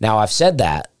 Now, I've said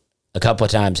that a couple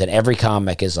of times, and every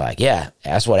comic is like, yeah,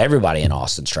 that's what everybody in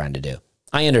Austin's trying to do.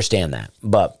 I understand that,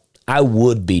 but I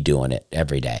would be doing it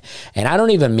every day. And I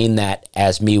don't even mean that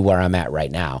as me where I'm at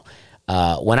right now.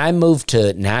 When I moved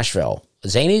to Nashville,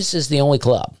 Zanies is the only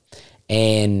club.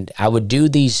 And I would do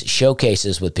these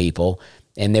showcases with people,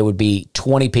 and there would be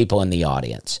 20 people in the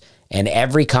audience. And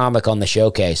every comic on the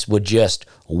showcase would just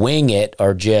wing it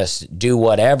or just do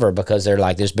whatever because they're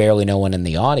like, there's barely no one in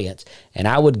the audience. And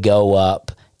I would go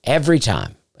up every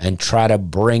time and try to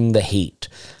bring the heat.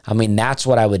 I mean, that's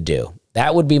what I would do.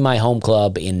 That would be my home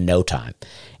club in no time.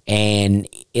 And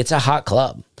it's a hot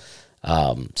club.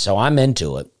 So I'm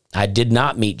into it. I did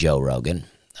not meet Joe Rogan.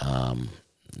 I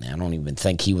don't even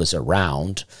think he was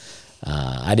around.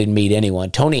 I didn't meet anyone.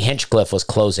 Tony Hinchcliffe was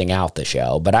closing out the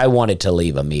show, but I wanted to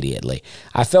leave immediately.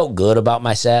 I felt good about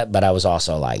my set, but I was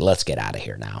also like, let's get out of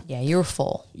here now. Yeah, you were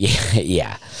full.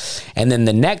 Yeah. And then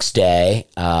the next day,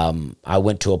 I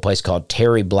went to a place called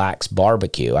Terry Black's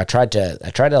Barbecue. I tried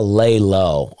to lay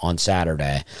low on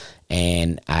Saturday,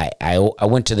 and I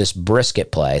went to this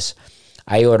brisket place.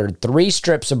 I ordered 3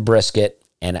 strips of brisket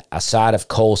and a side of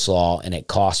coleslaw, and it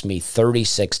cost me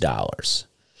 $36.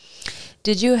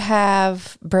 Did you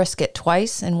have brisket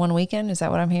twice in one weekend? Is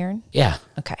that what I'm hearing? Yeah.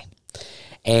 Okay.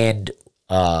 And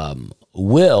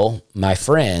Will, my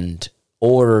friend,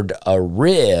 ordered a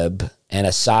rib and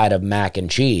a side of mac and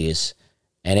cheese,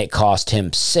 and it cost him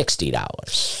 $60.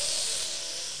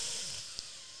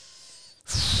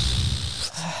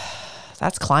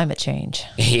 That's climate change.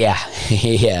 Yeah,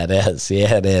 yeah, it is.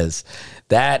 Yeah, it is.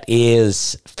 That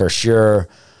is for sure.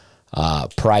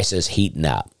 Prices heating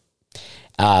up.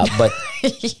 But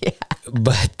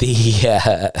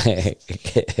Yeah.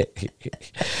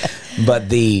 but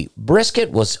the brisket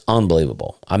was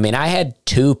unbelievable. I mean, I had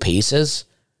 2 pieces,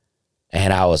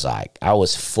 and I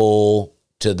was full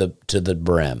to the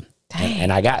brim,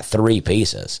 and I got 3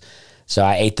 pieces. So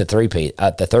I ate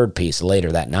the third piece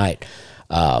later that night.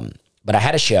 But I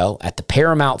had a show at the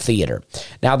Paramount Theater.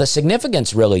 Now, the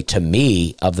significance really to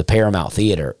me of the Paramount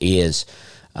Theater is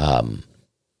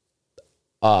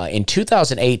in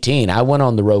 2018, I went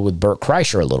on the road with Bert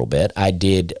Kreischer a little bit. I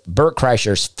did Bert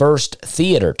Kreischer's first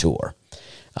theater tour.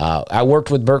 I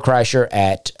worked with Bert Kreischer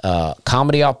at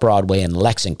Comedy Off-Broadway in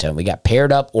Lexington. We got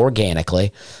paired up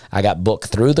organically. I got booked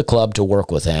through the club to work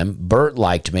with him. Bert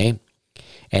liked me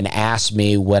and asked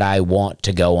me would I want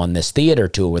to go on this theater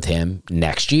tour with him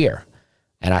next year.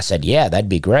 And I said, yeah, that'd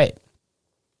be great.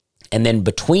 And then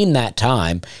between that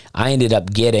time, I ended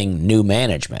up getting new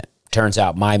management. Turns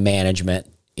out my management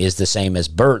is the same as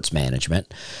Bert's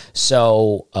management.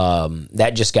 So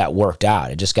that just got worked out.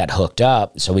 It just got hooked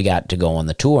up. So we got to go on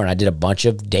the tour, and I did a bunch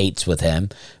of dates with him.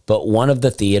 But one of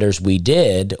the theaters we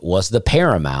did was the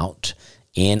Paramount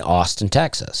in Austin,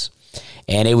 Texas.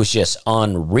 And it was just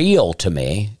unreal to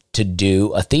me to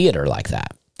do a theater like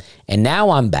that. And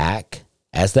now I'm back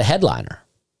as the headliner.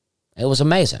 It was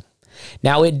amazing.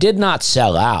 Now, it did not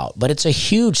sell out, but it's a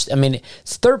huge, I mean,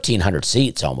 it's 1,300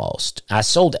 seats almost. I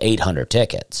sold 800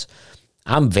 tickets.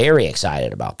 I'm very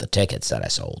excited about the tickets that I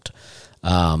sold.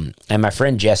 And my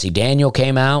friend Jesse Daniel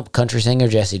came out, country singer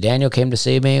Jesse Daniel came to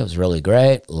see me. It was really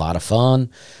great, a lot of fun.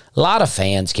 A lot of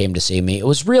fans came to see me. It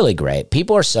was really great.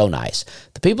 People are so nice.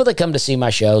 The people that come to see my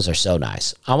shows are so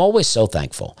nice. I'm always so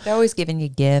thankful. They're always giving you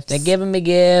gifts. They're giving me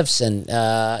gifts, and,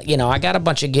 I got a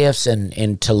bunch of gifts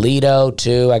in Toledo,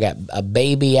 too. I got a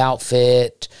baby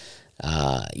outfit,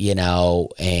 and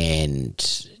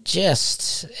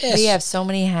just... We have so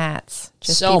many hats.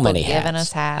 Just so many giving hats.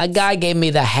 us hats. A guy gave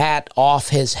me the hat off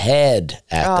his head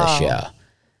at the show.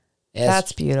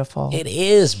 That's beautiful. It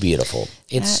is beautiful.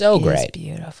 It's so great. It's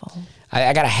beautiful.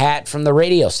 I got a hat from the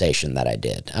radio station that I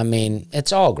did. I mean,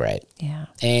 it's all great. Yeah.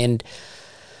 And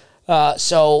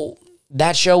so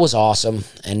that show was awesome.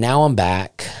 And now I'm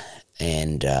back.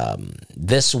 And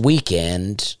this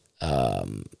weekend,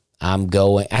 I'm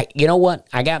going. You know what?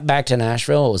 I got back to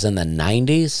Nashville. It was in the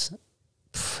 90s.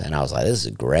 And I was like, this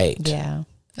is great. Yeah.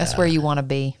 That's where you want to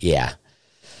be. Yeah.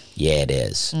 Yeah, it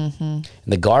is. Mm-hmm.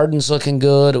 The garden's looking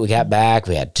good. We got back.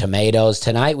 We had tomatoes.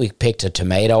 Tonight we picked a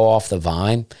tomato off the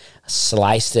vine,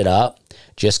 sliced it up,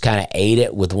 just kind of ate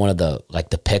it with one of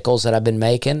the pickles that I've been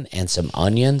making and some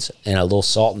onions and a little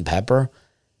salt and pepper.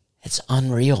 It's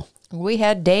unreal. We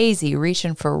had Daisy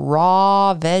reaching for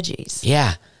raw veggies.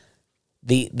 Yeah.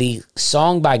 The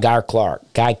song by Guy Clark,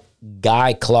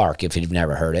 if you've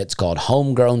never heard it, it's called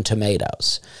Homegrown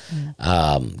Tomatoes.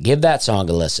 Give that song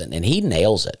a listen, and he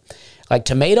nails it. Like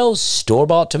tomatoes,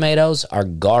 store-bought tomatoes are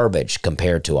garbage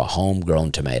compared to a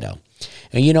homegrown tomato.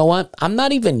 And you know what? I'm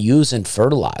not even using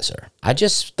fertilizer. I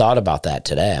just thought about that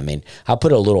today. I mean, I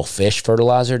put a little fish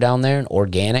fertilizer down there, an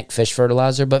organic fish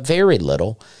fertilizer, but very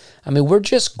little. I mean, we're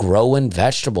just growing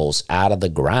vegetables out of the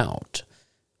ground.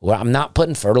 Well, I'm not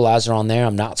putting fertilizer on there.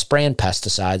 I'm not spraying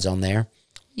pesticides on there.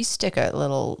 You stick a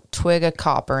little twig of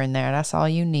copper in there. That's all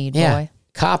you need, Yeah. boy.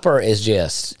 Copper is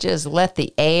just let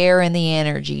the air and the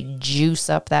energy juice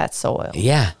up that soil.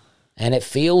 yeah, and it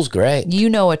feels great. You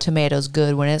know a tomato's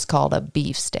good when it's called a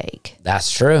beefsteak.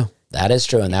 That's true. That is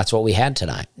true, and that's what we had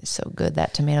tonight. It's so good.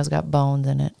 That tomato's got bones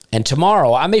in it. And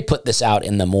tomorrow, I may put this out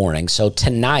in the morning. So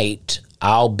tonight,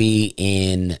 I'll be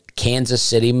in Kansas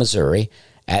City, Missouri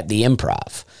at the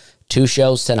Improv. 2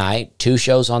 shows tonight, 2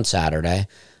 shows on Saturday,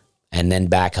 and then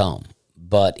back home.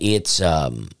 But it's, I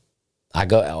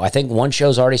think one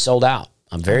show's already sold out.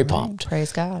 I'm very pumped.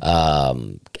 Praise God.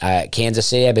 Kansas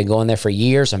City, I've been going there for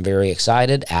years. I'm very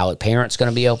excited. Alec Parent's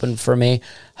going to be open for me.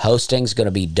 Hosting's going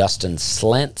to be Dustin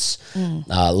Slentz.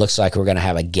 Looks like we're going to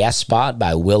have a guest spot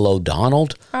by Will O'Donnell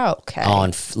Okay.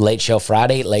 on Late Show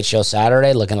Friday, Late Show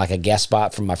Saturday, looking like a guest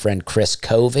spot from my friend Chris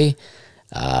Covey.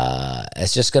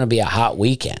 It's just going to be a hot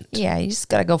weekend. Yeah, you just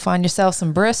got to go find yourself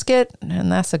some brisket, and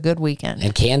that's a good weekend.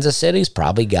 And Kansas City's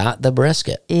probably got the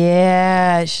brisket.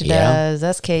 Yeah, she Yeah. does.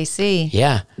 That's KC.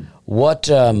 Yeah. What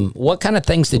kind of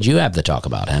things did you have to talk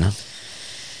about, Hannah?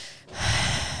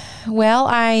 Well,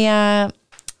 I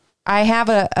have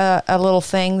a little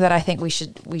thing that I think we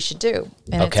should do,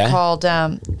 and Okay. it's called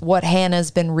what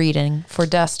Hannah's been reading for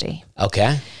Dusty.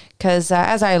 Okay. because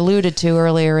as I alluded to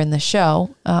earlier in the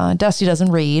show, Dusty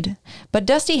doesn't read, but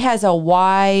Dusty has a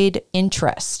wide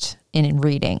interest in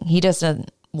reading. He doesn't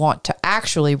want to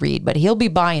actually read, but he'll be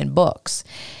buying books.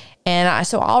 And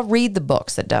so I'll read the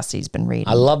books that Dusty's been reading.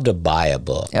 I love to buy a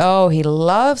book. Oh, he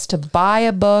loves to buy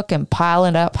a book and pile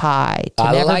it up high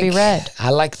to never be read. I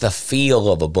like the feel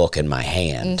of a book in my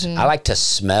hand. I like to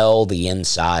smell the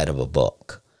inside of a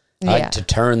book. I like to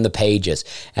turn the pages.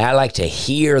 And I like to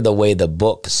hear the way the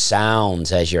book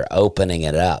sounds as you're opening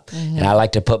it up. And I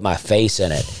like to put my face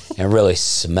in it and really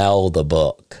smell the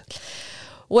book.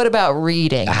 What about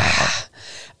reading?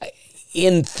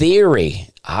 In theory,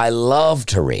 I love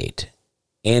to read.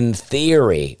 In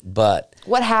theory, but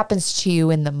what happens to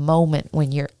you in the moment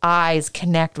when your eyes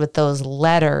connect with those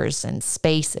letters and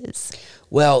spaces?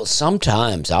 well,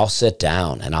 sometimes I'll sit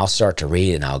down and I'll start to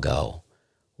read and I'll go,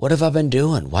 what have I been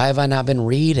doing? Why have I not been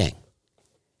reading?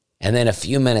 And then a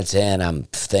few minutes in, I'm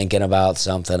thinking about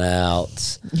something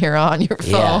else. You're on your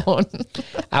phone. Yeah.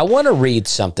 I want to read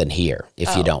something here,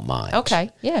 if you don't mind. Okay.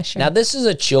 Yeah, sure. Now, this is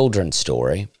a children's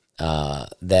story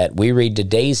that we read to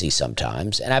Daisy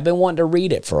sometimes, and I've been wanting to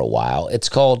read it for a while. It's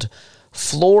called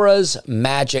Flora's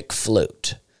Magic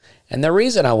Flute. And the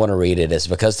reason I want to read it is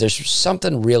because there's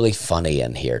something really funny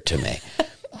in here to me.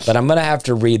 But I'm going to have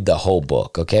to read the whole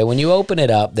book, okay? When you open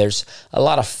it up, there's a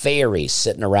lot of fairies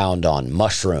sitting around on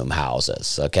mushroom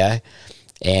houses, okay?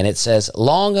 And it says,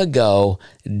 long ago,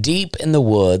 deep in the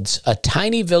woods, a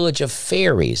tiny village of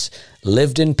fairies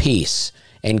lived in peace,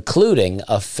 including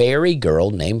a fairy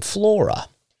girl named Flora,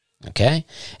 okay?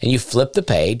 And you flip the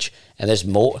page, and there's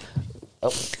more. Oh,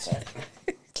 sorry.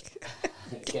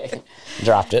 Okay.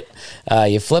 Dropped it.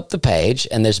 You flip the page,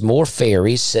 and there's more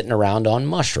fairies sitting around on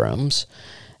mushrooms.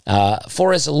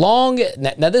 For as long,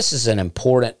 now this is an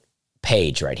important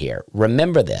page right here.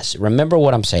 Remember this. Remember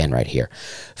what I'm saying right here.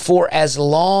 For as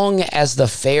long as the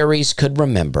fairies could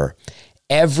remember,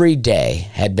 every day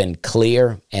had been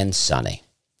clear and sunny.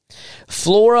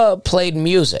 Flora played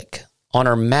music on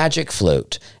her magic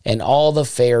flute, and all the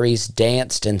fairies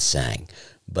danced and sang.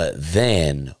 But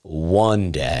then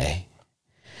one day,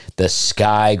 the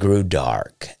sky grew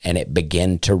dark, and it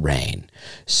began to rain.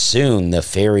 Soon the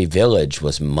fairy village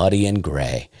was muddy and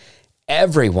gray.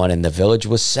 Everyone in the village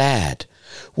was sad.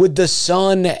 Would the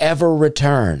sun ever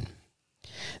return?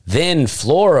 Then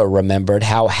Flora remembered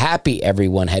how happy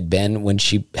everyone had been when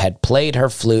she had played her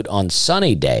flute on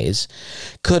sunny days.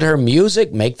 Could her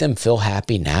music make them feel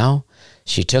happy now?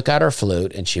 She took out her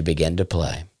flute and she began to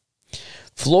play.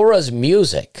 Flora's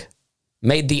music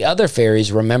made the other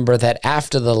fairies remember that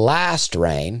after the last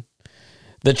rain,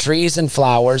 the trees and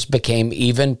flowers became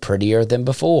even prettier than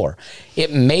before.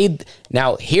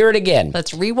 Now hear it again.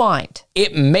 Let's rewind.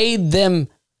 It made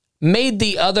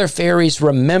the other fairies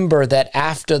remember that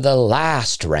after the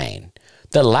last rain,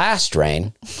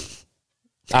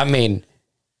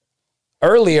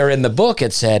 earlier in the book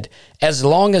it said, as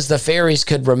long as the fairies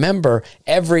could remember,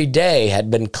 every day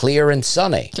had been clear and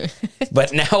sunny.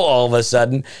 But now all of a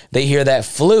sudden they hear that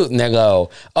flute and they go,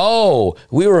 oh,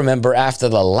 we remember after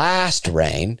the last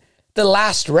rain. The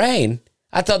last rain?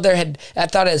 I thought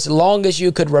as long as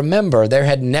you could remember, there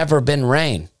had never been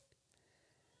rain.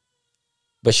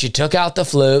 But she took out the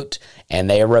flute and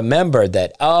they remembered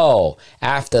that, oh,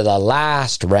 after the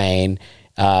last rain,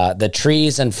 the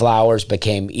trees and flowers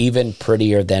became even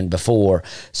prettier than before.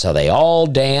 So they all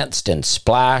danced and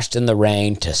splashed in the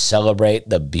rain to celebrate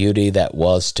the beauty that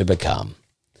was to become.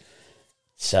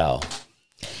 So,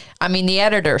 I mean, the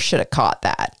editor should have caught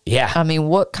that. Yeah. I mean,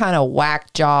 what kind of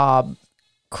whack job,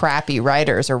 crappy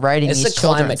writers are writing these it's a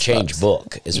climate change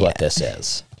book is what this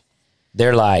is.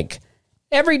 They're like,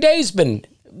 it's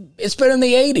been in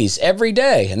the 80s every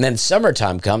day. And then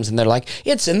summertime comes and they're like,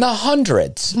 it's in the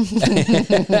hundreds.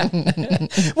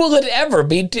 Will it ever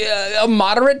be a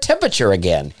moderate temperature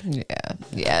again? Yeah,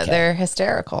 okay. They're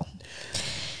hysterical.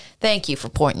 Thank you for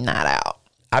pointing that out.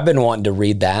 I've been wanting to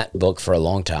read that book for a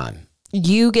long time.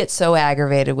 You get so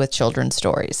aggravated with children's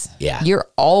stories. Yeah. You're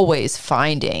always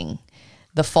finding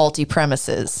the faulty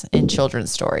premises in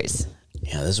children's stories.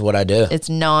 Yeah, this is what I do. It's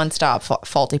nonstop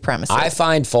faulty premises. I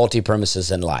find faulty premises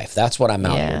in life. That's what I'm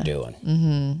out here doing.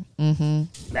 Mm-hmm. Mm-hmm.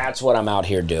 That's what I'm out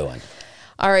here doing.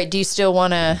 All right. Do you still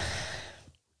want to?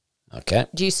 Okay.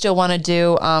 Do you still want to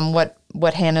do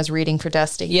what Hannah's reading for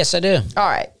Dusty? Yes, I do. All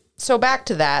right. So back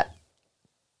to that.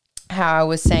 How I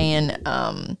was saying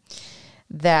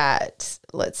that.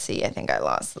 Let's see. I think I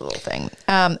lost the little thing.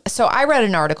 So I read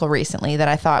an article recently that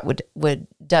I thought would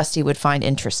Dusty would find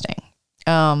interesting.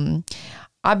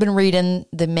 I've been reading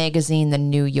the magazine The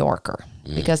New Yorker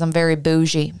because I'm very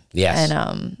bougie. Yes.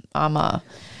 And I'm a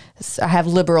I have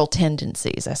liberal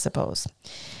tendencies, I suppose.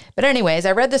 But anyways,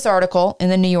 I read this article in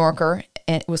the New Yorker,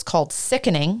 and it was called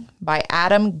Sickening by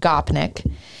Adam Gopnik.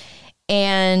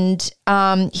 And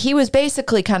he was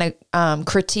basically kind of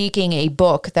critiquing a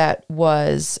book that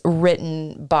was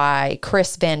written by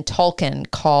Chris Van Tulken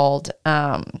called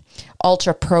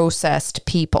Ultra Processed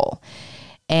People.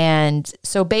 And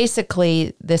so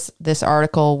basically this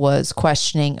article was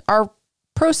questioning, are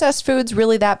processed foods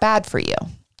really that bad for you?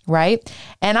 Right?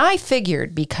 And I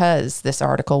figured, because this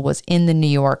article was in the New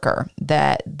Yorker,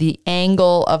 that the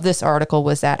angle of this article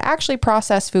was that actually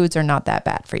processed foods are not that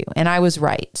bad for you. And I was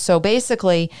right. So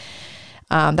basically,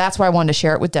 that's why I wanted to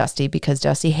share it with Dusty, because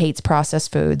Dusty hates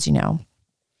processed foods,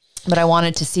 But I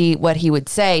wanted to see what he would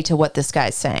say to what this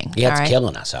guy's saying. Yeah, it's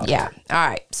killing us out here. All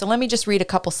right. So let me just read a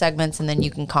couple segments and then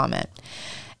you can comment.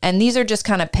 And these are just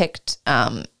kind of picked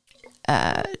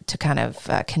to kind of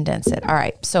condense it. All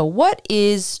right. So what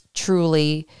is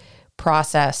truly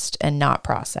processed and not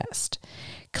processed?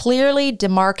 Clearly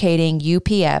demarcating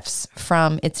UPFs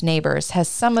from its neighbors has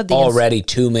some of the... Already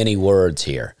too many words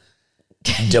here.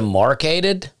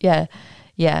 Demarcated? Yeah.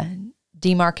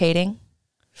 Demarcating.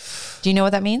 Do you know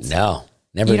what that means? No.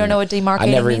 Never. You don't know what demarcating means? I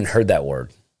never even heard that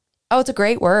word. Oh, it's a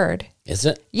great word. Is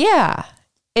it? Yeah.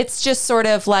 It's just sort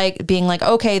of like being like,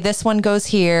 okay, this one goes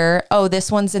here. Oh, this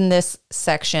one's in this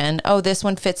section. Oh, this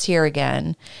one fits here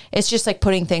again. It's just like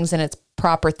putting things in its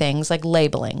proper things, like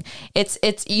labeling. It's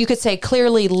you could say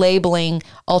clearly labeling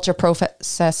ultra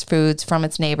processed foods from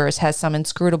its neighbors has some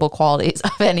inscrutable qualities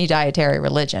of any dietary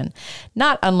religion,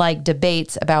 not unlike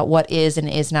debates about what is and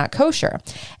is not kosher.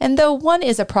 And though one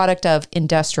is a product of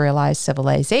industrialized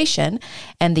civilization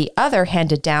and the other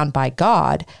handed down by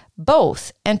God,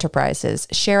 both enterprises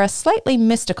share a slightly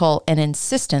mystical and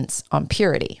insistence on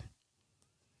purity.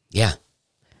 Yeah.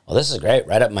 Well, this is great.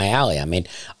 Right up my alley. I mean,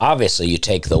 obviously you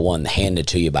take the one handed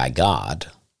to you by God.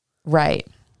 Right.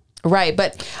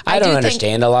 But I don't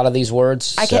understand a lot of these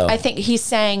words. I think he's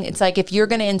saying it's like, if you're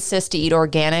going to insist to eat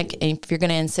organic and if you're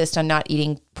going to insist on not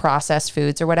eating processed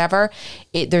foods or whatever,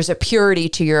 there's a purity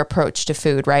to your approach to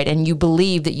food, right? And you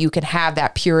believe that you can have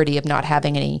that purity of not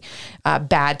having any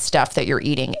bad stuff that you're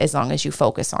eating as long as you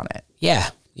focus on it.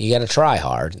 Yeah. You got to try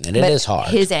hard, and it is hard.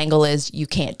 His angle is you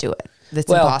can't do it. It's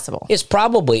impossible. It's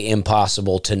probably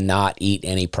impossible to not eat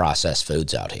any processed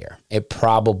foods out here. It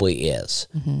probably is.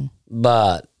 Mm-hmm.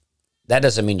 But that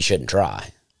doesn't mean you shouldn't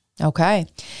try. Okay.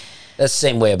 That's the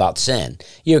same way about sin.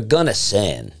 You're going to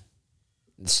sin.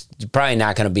 You're probably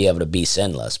not going to be able to be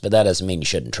sinless, but that doesn't mean you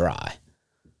shouldn't try.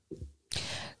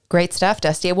 Great stuff,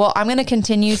 Dusty. Well, I'm going to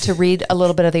continue to read a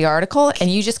little bit of the article,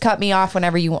 and you just cut me off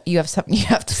whenever you have something you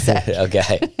have to say.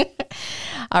 Okay.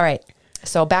 All right.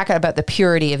 So back about the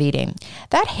purity of eating.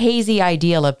 That hazy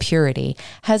ideal of purity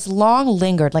has long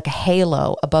lingered like a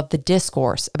halo above the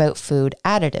discourse about food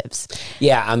additives.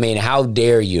 Yeah, I mean, how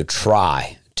dare you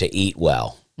try to eat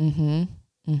well? Mm-hmm.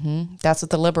 Mm-hmm. That's what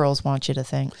the liberals want you to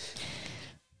think.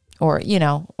 Or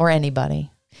anybody.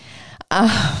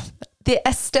 The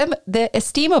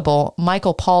estimable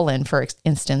Michael Pollan, for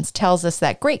instance, tells us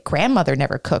that great-grandmother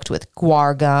never cooked with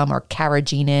guar gum or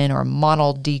carrageenan or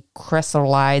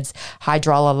monodecrescolides,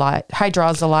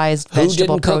 hydrolyzed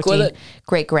vegetable didn't cook protein. with it?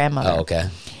 Great-grandmother. Oh, okay.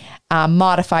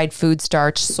 Modified food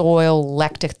starch, soil,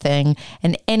 lecithin,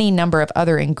 and any number of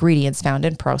other ingredients found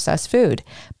in processed food.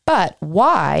 But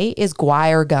why is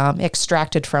guar gum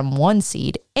extracted from one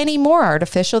seed any more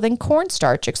artificial than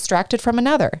cornstarch extracted from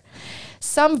another?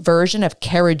 Some version of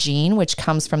carrageen, which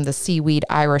comes from the seaweed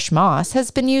Irish moss, has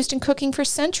been used in cooking for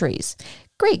centuries.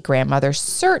 Great-grandmother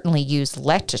certainly used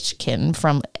lecithin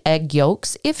from egg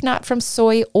yolks, if not from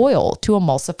soy oil, to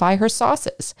emulsify her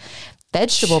sauces.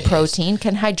 Vegetable protein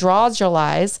can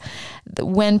hydrolyze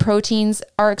when proteins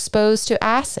are exposed to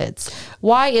acids.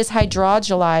 Why is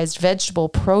hydrolyzed vegetable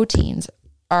proteins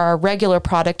are a regular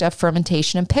product of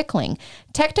fermentation and pickling?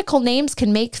 Technical names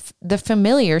can make the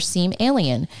familiar seem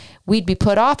alien. We'd be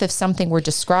put off if something were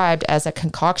described as a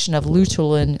concoction of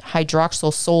luteolin,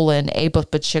 hydroxysolin,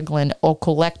 abobacillin,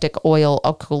 ocolactic oil,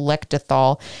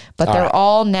 ocolectithol, but they're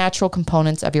all natural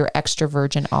components of your extra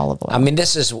virgin olive oil. I mean,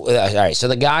 this is, all right, so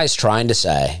the guy's trying to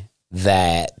say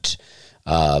that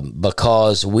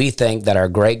because we think that our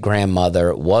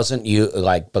great-grandmother wasn't,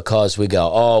 because we go,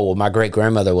 oh, well, my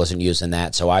great-grandmother wasn't using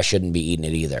that, so I shouldn't be eating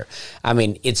it either. I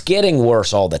mean, it's getting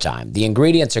worse all the time. The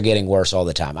ingredients are getting worse all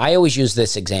the time. I always use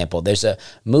this example. There's a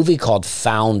movie called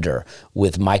Founder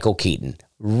with Michael Keaton.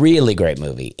 Really great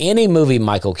movie. Any movie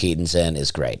Michael Keaton's in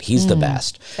is great. He's the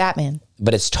best. Batman.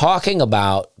 But it's talking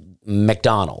about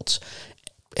McDonald's.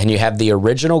 And you have the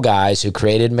original guys who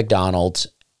created McDonald's.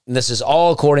 this is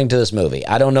all according to this movie.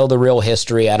 I don't know the real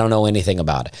history. I don't know anything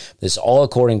about it. This is all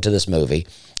according to this movie.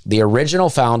 The original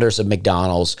founders of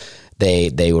McDonald's,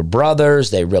 they were brothers.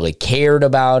 They really cared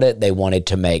about it. They wanted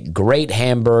to make great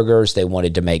hamburgers. They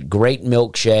wanted to make great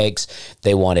milkshakes.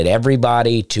 They wanted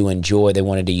everybody to enjoy. They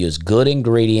wanted to use good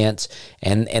ingredients,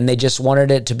 and they just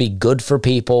wanted it to be good for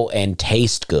people and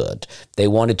taste good. They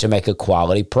wanted to make a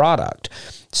quality product.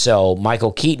 So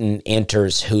Michael Keaton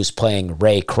enters, who's playing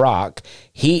Ray Kroc.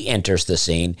 He enters the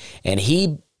scene, and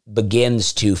he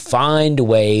begins to find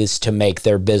ways to make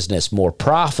their business more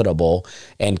profitable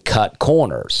and cut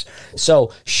corners.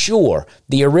 So sure,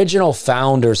 the original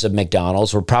founders of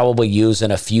McDonald's were probably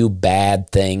using a few bad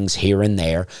things here and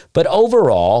there, but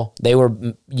overall, they were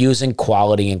using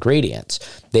quality ingredients.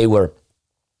 They were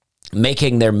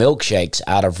making their milkshakes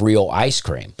out of real ice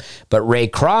cream. But Ray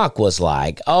Kroc was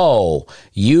like, oh,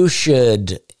 you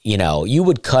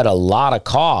would cut a lot of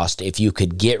cost if you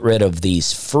could get rid of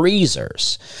these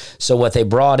freezers. So what they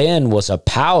brought in was a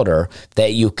powder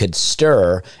that you could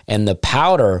stir, and the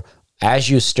powder, as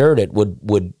you stirred it,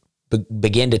 would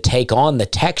begin to take on the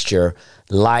texture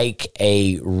like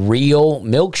a real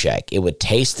milkshake. It would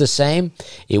taste the same.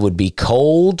 It would be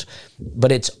cold,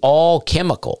 but it's all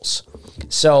chemicals.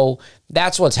 So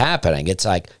that's what's happening. It's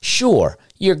like, sure,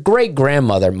 your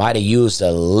great-grandmother might have used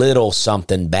a little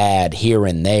something bad here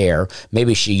and there.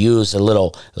 Maybe she used a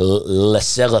little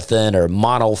lecithin or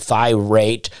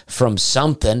monothyroate from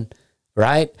something,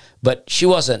 right? But she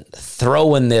wasn't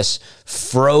throwing this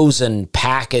frozen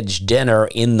packaged dinner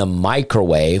in the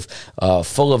microwave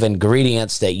full of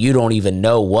ingredients that you don't even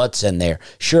know what's in there.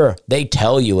 Sure, they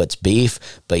tell you it's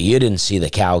beef, but you didn't see the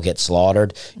cow get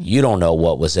slaughtered. You don't know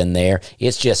what was in there.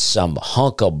 It's just some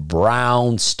hunk of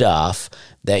brown stuff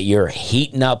that you're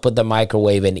heating up with the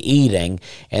microwave and eating.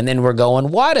 And then we're going,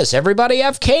 why does everybody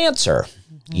have cancer?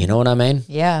 Mm-hmm. You know what I mean?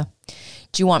 Yeah.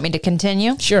 Do you want me to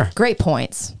continue? Sure. Great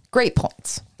points. Great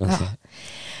points. Okay.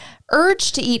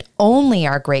 Urge to eat only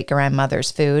our great-grandmother's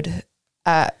food.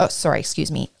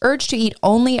 Urge to eat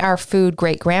only our food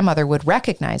great-grandmother would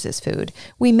recognize as food.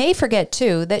 We may forget,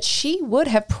 too, that she would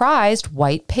have prized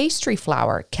white pastry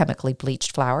flour. Chemically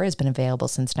bleached flour has been available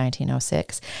since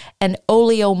 1906. And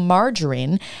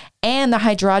oleomargarine and the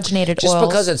hydrogenated oils. Just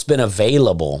because it's been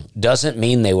available doesn't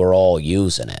mean they were all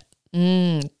using it.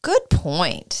 Good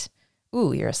point.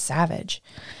 Ooh, you're a savage.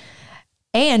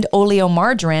 And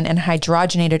oleomargarine and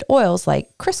hydrogenated oils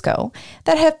like Crisco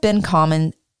that have been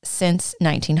common since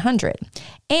 1900,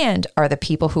 and are the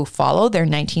people who follow their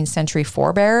 19th century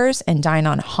forebears and dine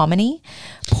on hominy,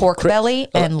 pork belly,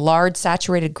 and lard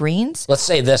saturated greens. Let's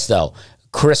say this, though.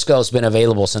 Crisco's been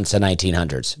available since the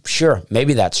 1900s. Sure,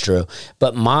 maybe that's true.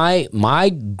 But my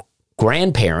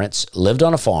grandparents lived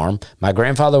on a farm. My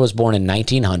grandfather was born in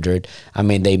 1900. I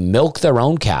mean, they milked their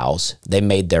own cows. They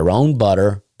made their own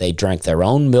butter. They drank their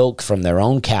own milk from their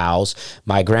own cows.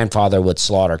 My grandfather would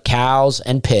slaughter cows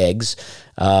and pigs,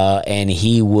 and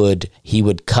he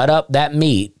would cut up that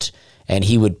meat, and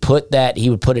he would put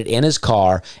it in his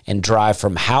car and drive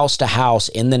from house to house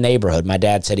in the neighborhood. My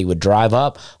dad said he would drive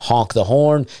up, honk the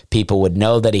horn. People would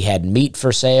know that he had meat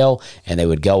for sale, and they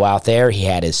would go out there. He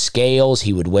had his scales.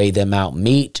 He would weigh them out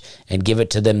meat and give it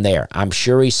to them there. I'm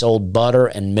sure he sold butter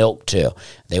and milk too.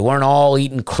 They weren't all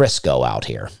eating Crisco out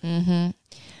here. Mm-hmm.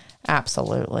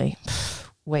 Absolutely.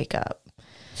 Wake up.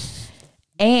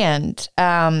 And,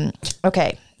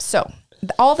 okay, so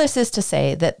all this is to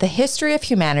say that the history of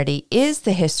humanity is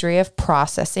the history of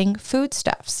processing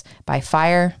foodstuffs by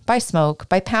fire, by smoke,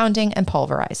 by pounding and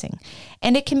pulverizing.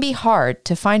 And it can be hard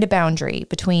to find a boundary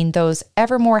between those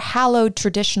ever more hallowed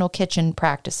traditional kitchen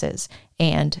practices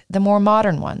and the more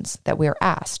modern ones that we are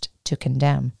asked to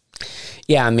condemn.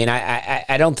 Yeah, I mean,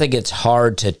 I don't think it's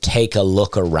hard to take a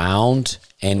look around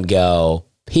and go,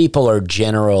 people are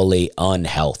generally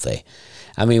unhealthy.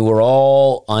 I mean, we're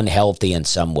all unhealthy in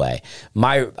some way.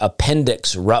 My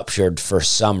appendix ruptured for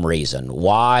some reason.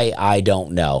 Why, I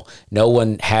don't know. No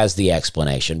one has the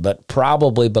explanation, but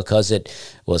probably because it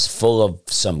was full of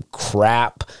some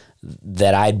crap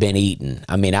that I'd been eating.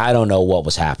 I mean, I don't know what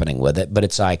was happening with it, but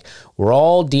it's like we're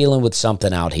all dealing with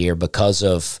something out here because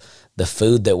of the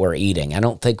food that we're eating. I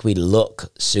don't think we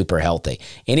look super healthy.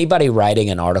 Anybody writing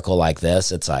an article like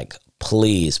this, it's like,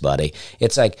 please, buddy.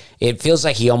 It's like, it feels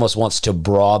like he almost wants to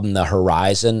broaden the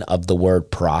horizon of the word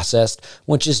processed,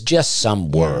 which is just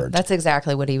some word. That's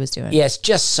exactly what he was doing. Yeah, it's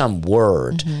just some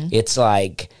word. Mm-hmm. It's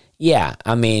like, Yeah,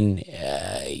 I mean,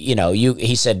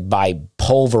 he said by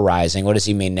pulverizing, what does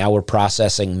he mean? Now we're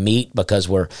processing meat because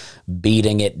we're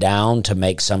beating it down to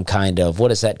make some kind of,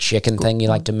 what is that chicken thing you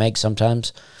like to make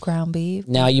sometimes? Ground beef.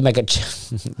 Now you make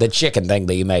the chicken thing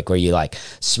that you make where you like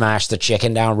smash the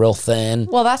chicken down real thin.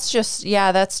 Well, that's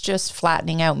just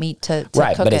flattening out meat to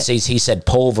right, cook but it. he said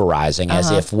pulverizing as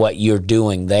if what you're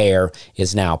doing there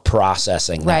is now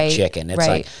processing that chicken. It's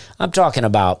like, I'm talking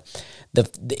about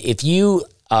if you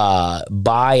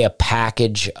buy a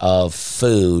package of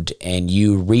food and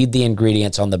you read the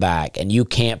ingredients on the back and you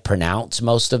can't pronounce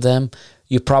most of them,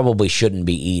 you probably shouldn't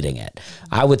be eating it.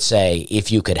 I would say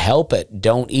if you could help it,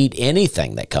 don't eat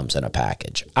anything that comes in a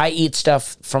package. I eat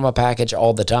stuff from a package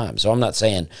all the time, so I'm not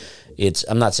saying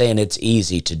it's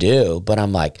easy to do, but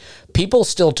I'm like, people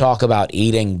still talk about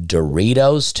eating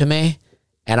Doritos to me,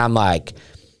 and I'm like,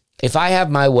 if I have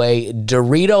my way,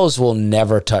 Doritos will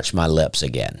never touch my lips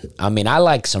again. I mean, I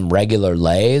like some regular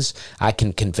Lay's. I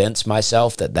can convince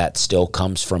myself that still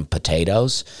comes from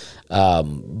potatoes.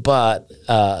 But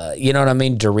you know what I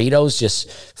mean? Doritos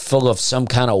just full of some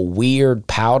kind of weird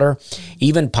powder.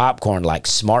 Even popcorn, like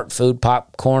Smart Food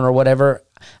popcorn or whatever,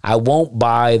 I won't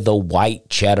buy the white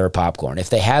cheddar popcorn. If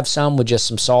they have some with just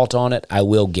some salt on it, I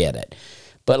will get it.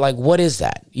 But like, what is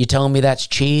that? You telling me that's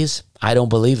cheese? I don't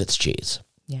believe it's cheese.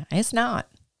 Yeah, it's not.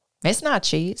 It's not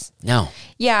cheese. No.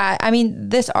 Yeah, I mean,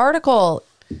 this article,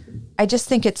 I just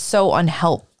think it's so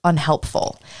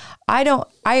unhelpful. I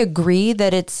agree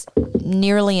that it's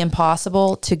nearly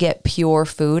impossible to get pure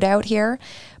food out here,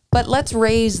 but let's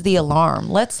raise the alarm.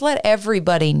 Let's let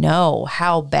everybody know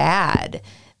how bad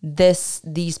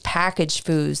these packaged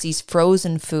foods, these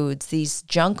frozen foods, these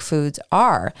junk foods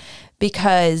are,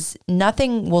 because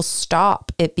nothing will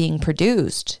stop it being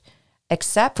produced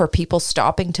except for people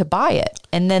stopping to buy it.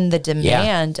 And then the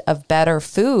demand of better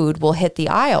food will hit the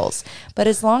aisles. But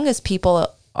as long as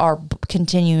people are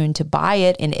continuing to buy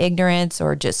it in ignorance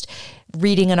or just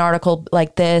reading an article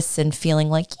like this and feeling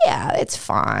like, yeah, it's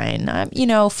fine.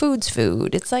 Food's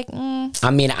food. It's like,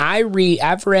 I mean,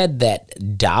 I've read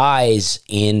that dyes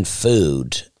in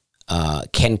food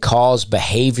can cause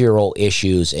behavioral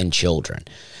issues in children.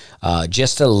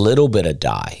 Just a little bit of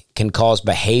dye can cause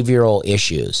behavioral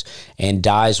issues, and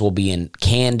dyes will be in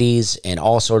candies and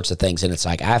all sorts of things. And it's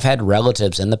like, I've had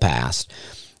relatives in the past,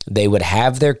 they would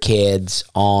have their kids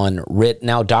on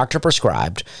now doctor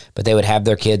prescribed, but they would have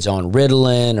their kids on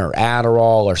Ritalin or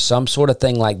Adderall or some sort of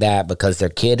thing like that because their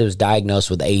kid was diagnosed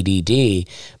with ADD.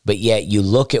 But yet you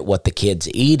look at what the kid's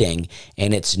eating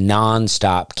and it's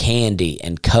nonstop candy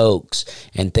and Cokes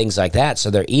and things like that. So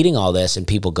they're eating all this and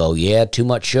people go, yeah, too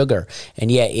much sugar.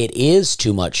 And yeah, it is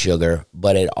too much sugar,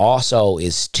 but it also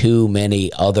is too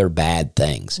many other bad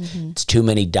things. Mm-hmm. It's too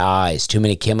many dyes, too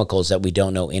many chemicals that we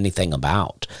don't know anything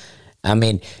about. I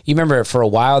mean, you remember for a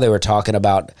while they were talking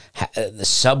about the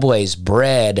Subway's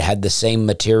bread had the same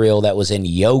material that was in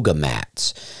yoga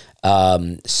mats.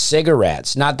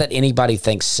 Cigarettes, not that anybody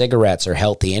thinks cigarettes are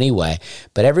healthy anyway,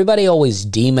 but everybody always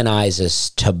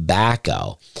demonizes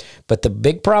tobacco. But the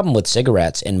big problem with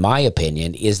cigarettes, in my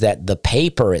opinion, is that the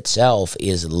paper itself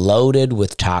is loaded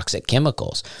with toxic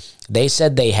chemicals. They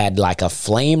said they had like a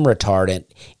flame retardant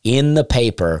in the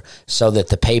paper so that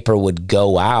the paper would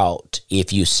go out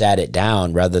if you sat it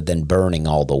down rather than burning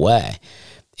all the way.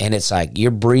 And it's like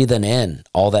you're breathing in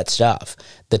all that stuff.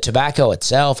 The tobacco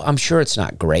itself, I'm sure it's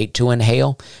not great to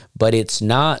inhale, but it's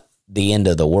not the end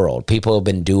of the world. People have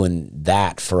been doing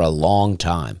that for a long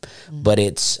time. Mm-hmm. But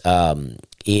it's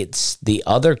the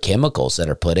other chemicals that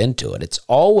are put into it. It's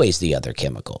always the other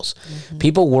chemicals. Mm-hmm.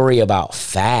 People worry about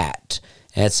fat.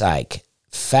 And it's like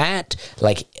fat,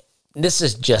 like this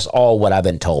is just all what I've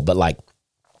been told, but like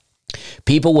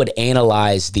people would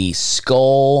analyze the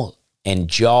skull and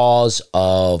jaws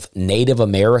of Native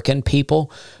American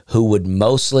people who would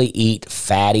mostly eat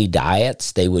fatty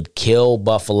diets. They would kill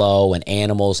buffalo and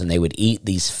animals and they would eat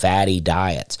these fatty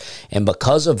diets. And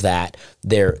because of that,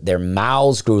 their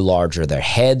mouths grew larger, their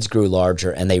heads grew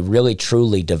larger, and they really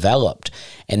truly developed.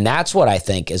 And that's what I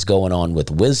think is going on with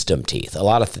wisdom teeth. A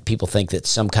lot of people think that's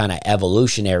some kind of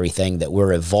evolutionary thing that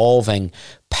we're evolving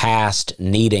past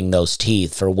needing those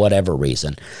teeth for whatever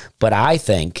reason. But I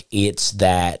think it's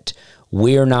that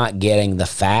we're not getting the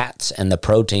fats and the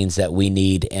proteins that we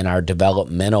need in our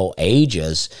developmental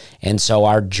ages. And so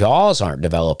our jaws aren't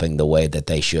developing the way that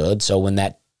they should. So when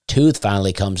that tooth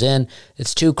finally comes in,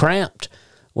 it's too cramped.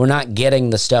 We're not getting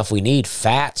the stuff we need.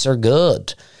 Fats are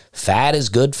good. Fat is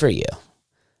good for you.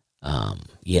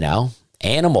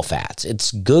 Animal fats,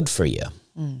 it's good for you.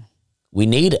 Mm. We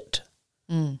need it.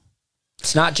 Mm.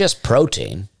 It's not just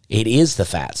protein. It is the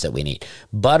fats that we need.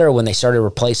 Butter, when they started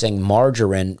replacing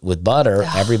margarine with butter,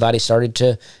 everybody started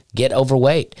to get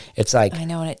overweight. It's like, I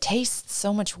know, and it tastes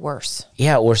so much worse.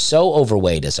 yeah, we're so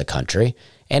overweight as a country,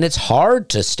 and it's hard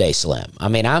to stay slim. I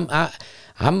mean, I'm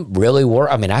really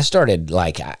worried. I mean, I started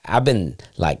I've been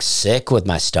like sick with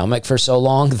my stomach for so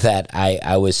long that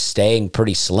I was staying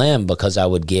pretty slim because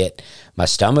my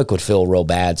stomach would feel real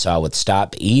bad. So I would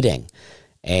stop eating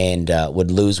and would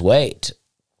lose weight.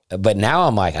 But now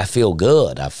I'm like, I feel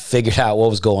good. I figured out what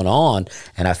was going on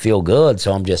and I feel good.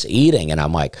 So I'm just eating, and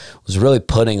I'm like, was really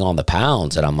putting on the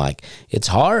pounds, and I'm like, it's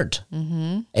hard.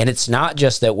 Mm-hmm. And it's not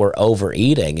just that we're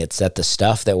overeating. It's that the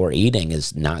stuff that we're eating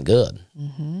is not good.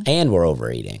 Mm-hmm. And we're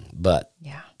overeating, but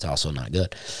it's also not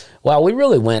good. Well, we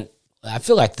really I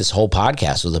feel like this whole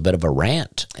podcast was a bit of a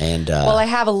rant. And well, I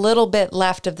have a little bit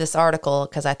left of this article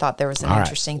because I thought there was an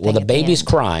interesting thing. Well, the baby's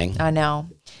crying. I know.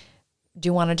 Do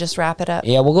you want to just wrap it up?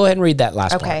 Yeah, we'll go ahead and read that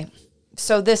last part. Okay.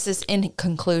 So this is in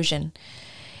conclusion.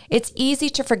 It's easy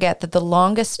to forget that the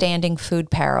longest standing food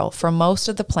peril for most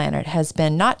of the planet has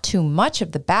been not too much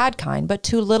of the bad kind, but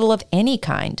too little of any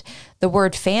kind. The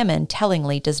word famine,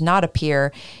 tellingly, does not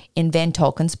appear in Van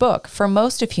Tolken's book. For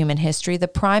most of human history, the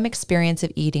prime experience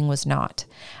of eating was not.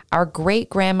 Our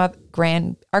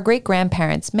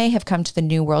great-grandparents may have come to the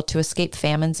New World to escape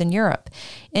famines in Europe.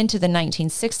 Into the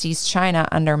 1960s, China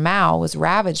under Mao was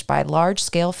ravaged by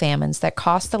large-scale famines that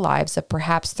cost the lives of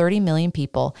perhaps 30 million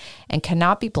people and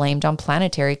cannot be blamed on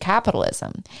planetary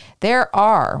capitalism. There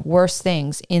are worse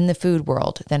things in the food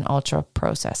world than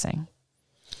ultra-processing.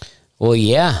 Well,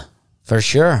 yeah, for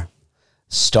sure.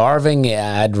 Starving,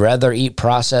 I'd rather eat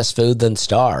processed food than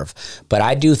starve. But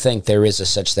I do think there is a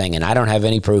such thing, and I don't have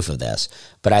any proof of this,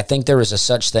 but I think there is a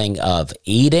such thing of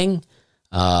eating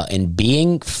and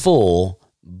being full,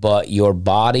 but your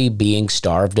body being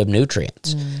starved of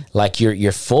nutrients. Like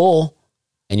you're full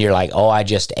and you're like, oh, I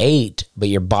just ate, but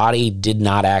your body did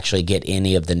not actually get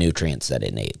any of the nutrients that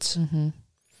it needs. Mm-hmm.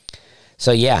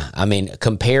 So, yeah, I mean,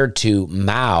 compared to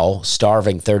Mao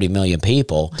starving 30 million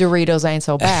people. Doritos ain't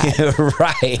so bad.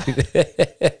 Right.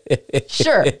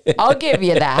 Sure, I'll give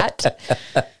you that.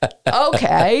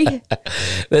 Okay.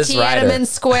 This Tiananmen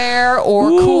Square or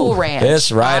Cool Ranch.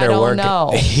 This writer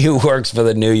he works for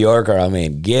the New Yorker. I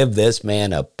mean, give this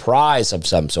man a prize of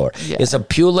some sort. Yeah. Is a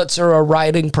Pulitzer a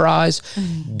writing prize?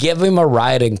 Give him a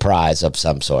writing prize of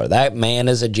some sort. That man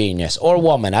is a genius. Or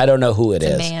woman. I don't know who it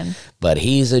is. Man. But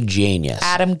he's a genius.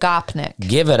 Adam Gopnik.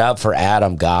 Give it up for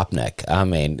Adam Gopnik. I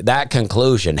mean, that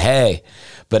conclusion, hey,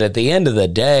 but at the end of the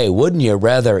day, wouldn't you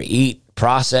rather eat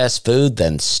processed food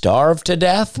than starve to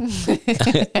death?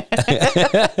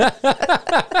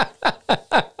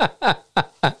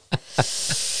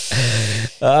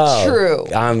 Oh, true.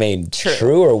 I mean,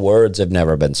 truer words have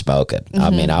never been spoken. Mm-hmm.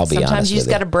 I mean, I'll be honest with you. Sometimes you just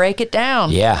got to break it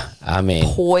down. Yeah, I mean.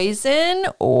 Poison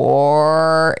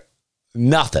or...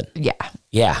 nothing. Yeah.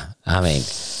 Yeah. I mean,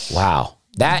 wow.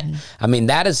 That, I mean,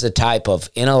 that is the type of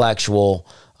intellectual,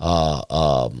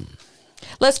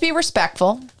 let's be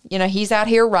respectful. You know, he's out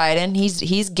here writing, he's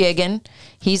gigging,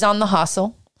 he's on the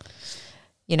hustle,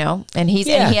 you know, and and he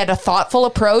had a thoughtful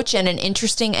approach and an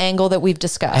interesting angle that we've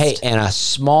discussed. Hey, and a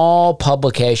small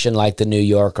publication like the New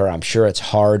Yorker, I'm sure it's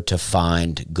hard to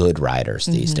find good writers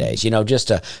these days. You know,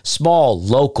 just a small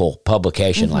local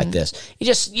publication like this. You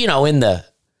just, you know, in the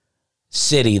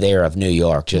city there of New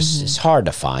York, just it's hard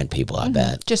to find people, I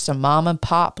bet. Just a mom and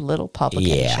pop little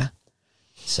publication. Yeah.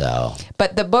 So,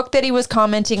 but the book that he was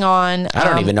commenting on, I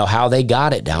don't even know how they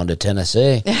got it down to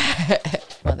Tennessee.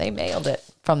 Well, they mailed it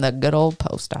from the good old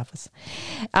post office.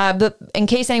 But in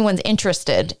case anyone's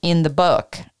interested in the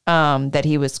book that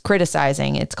he was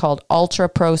criticizing, it's called Ultra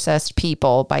Processed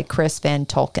People by Chris Van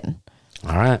Tolken.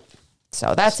 All right.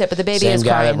 So that's it. But the baby Same is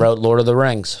guy crying. that wrote Lord of the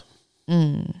Rings.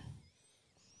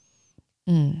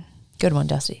 Good one,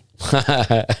 Dusty. All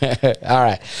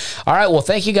right. Well,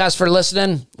 thank you guys for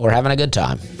listening. We're having a good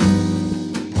time.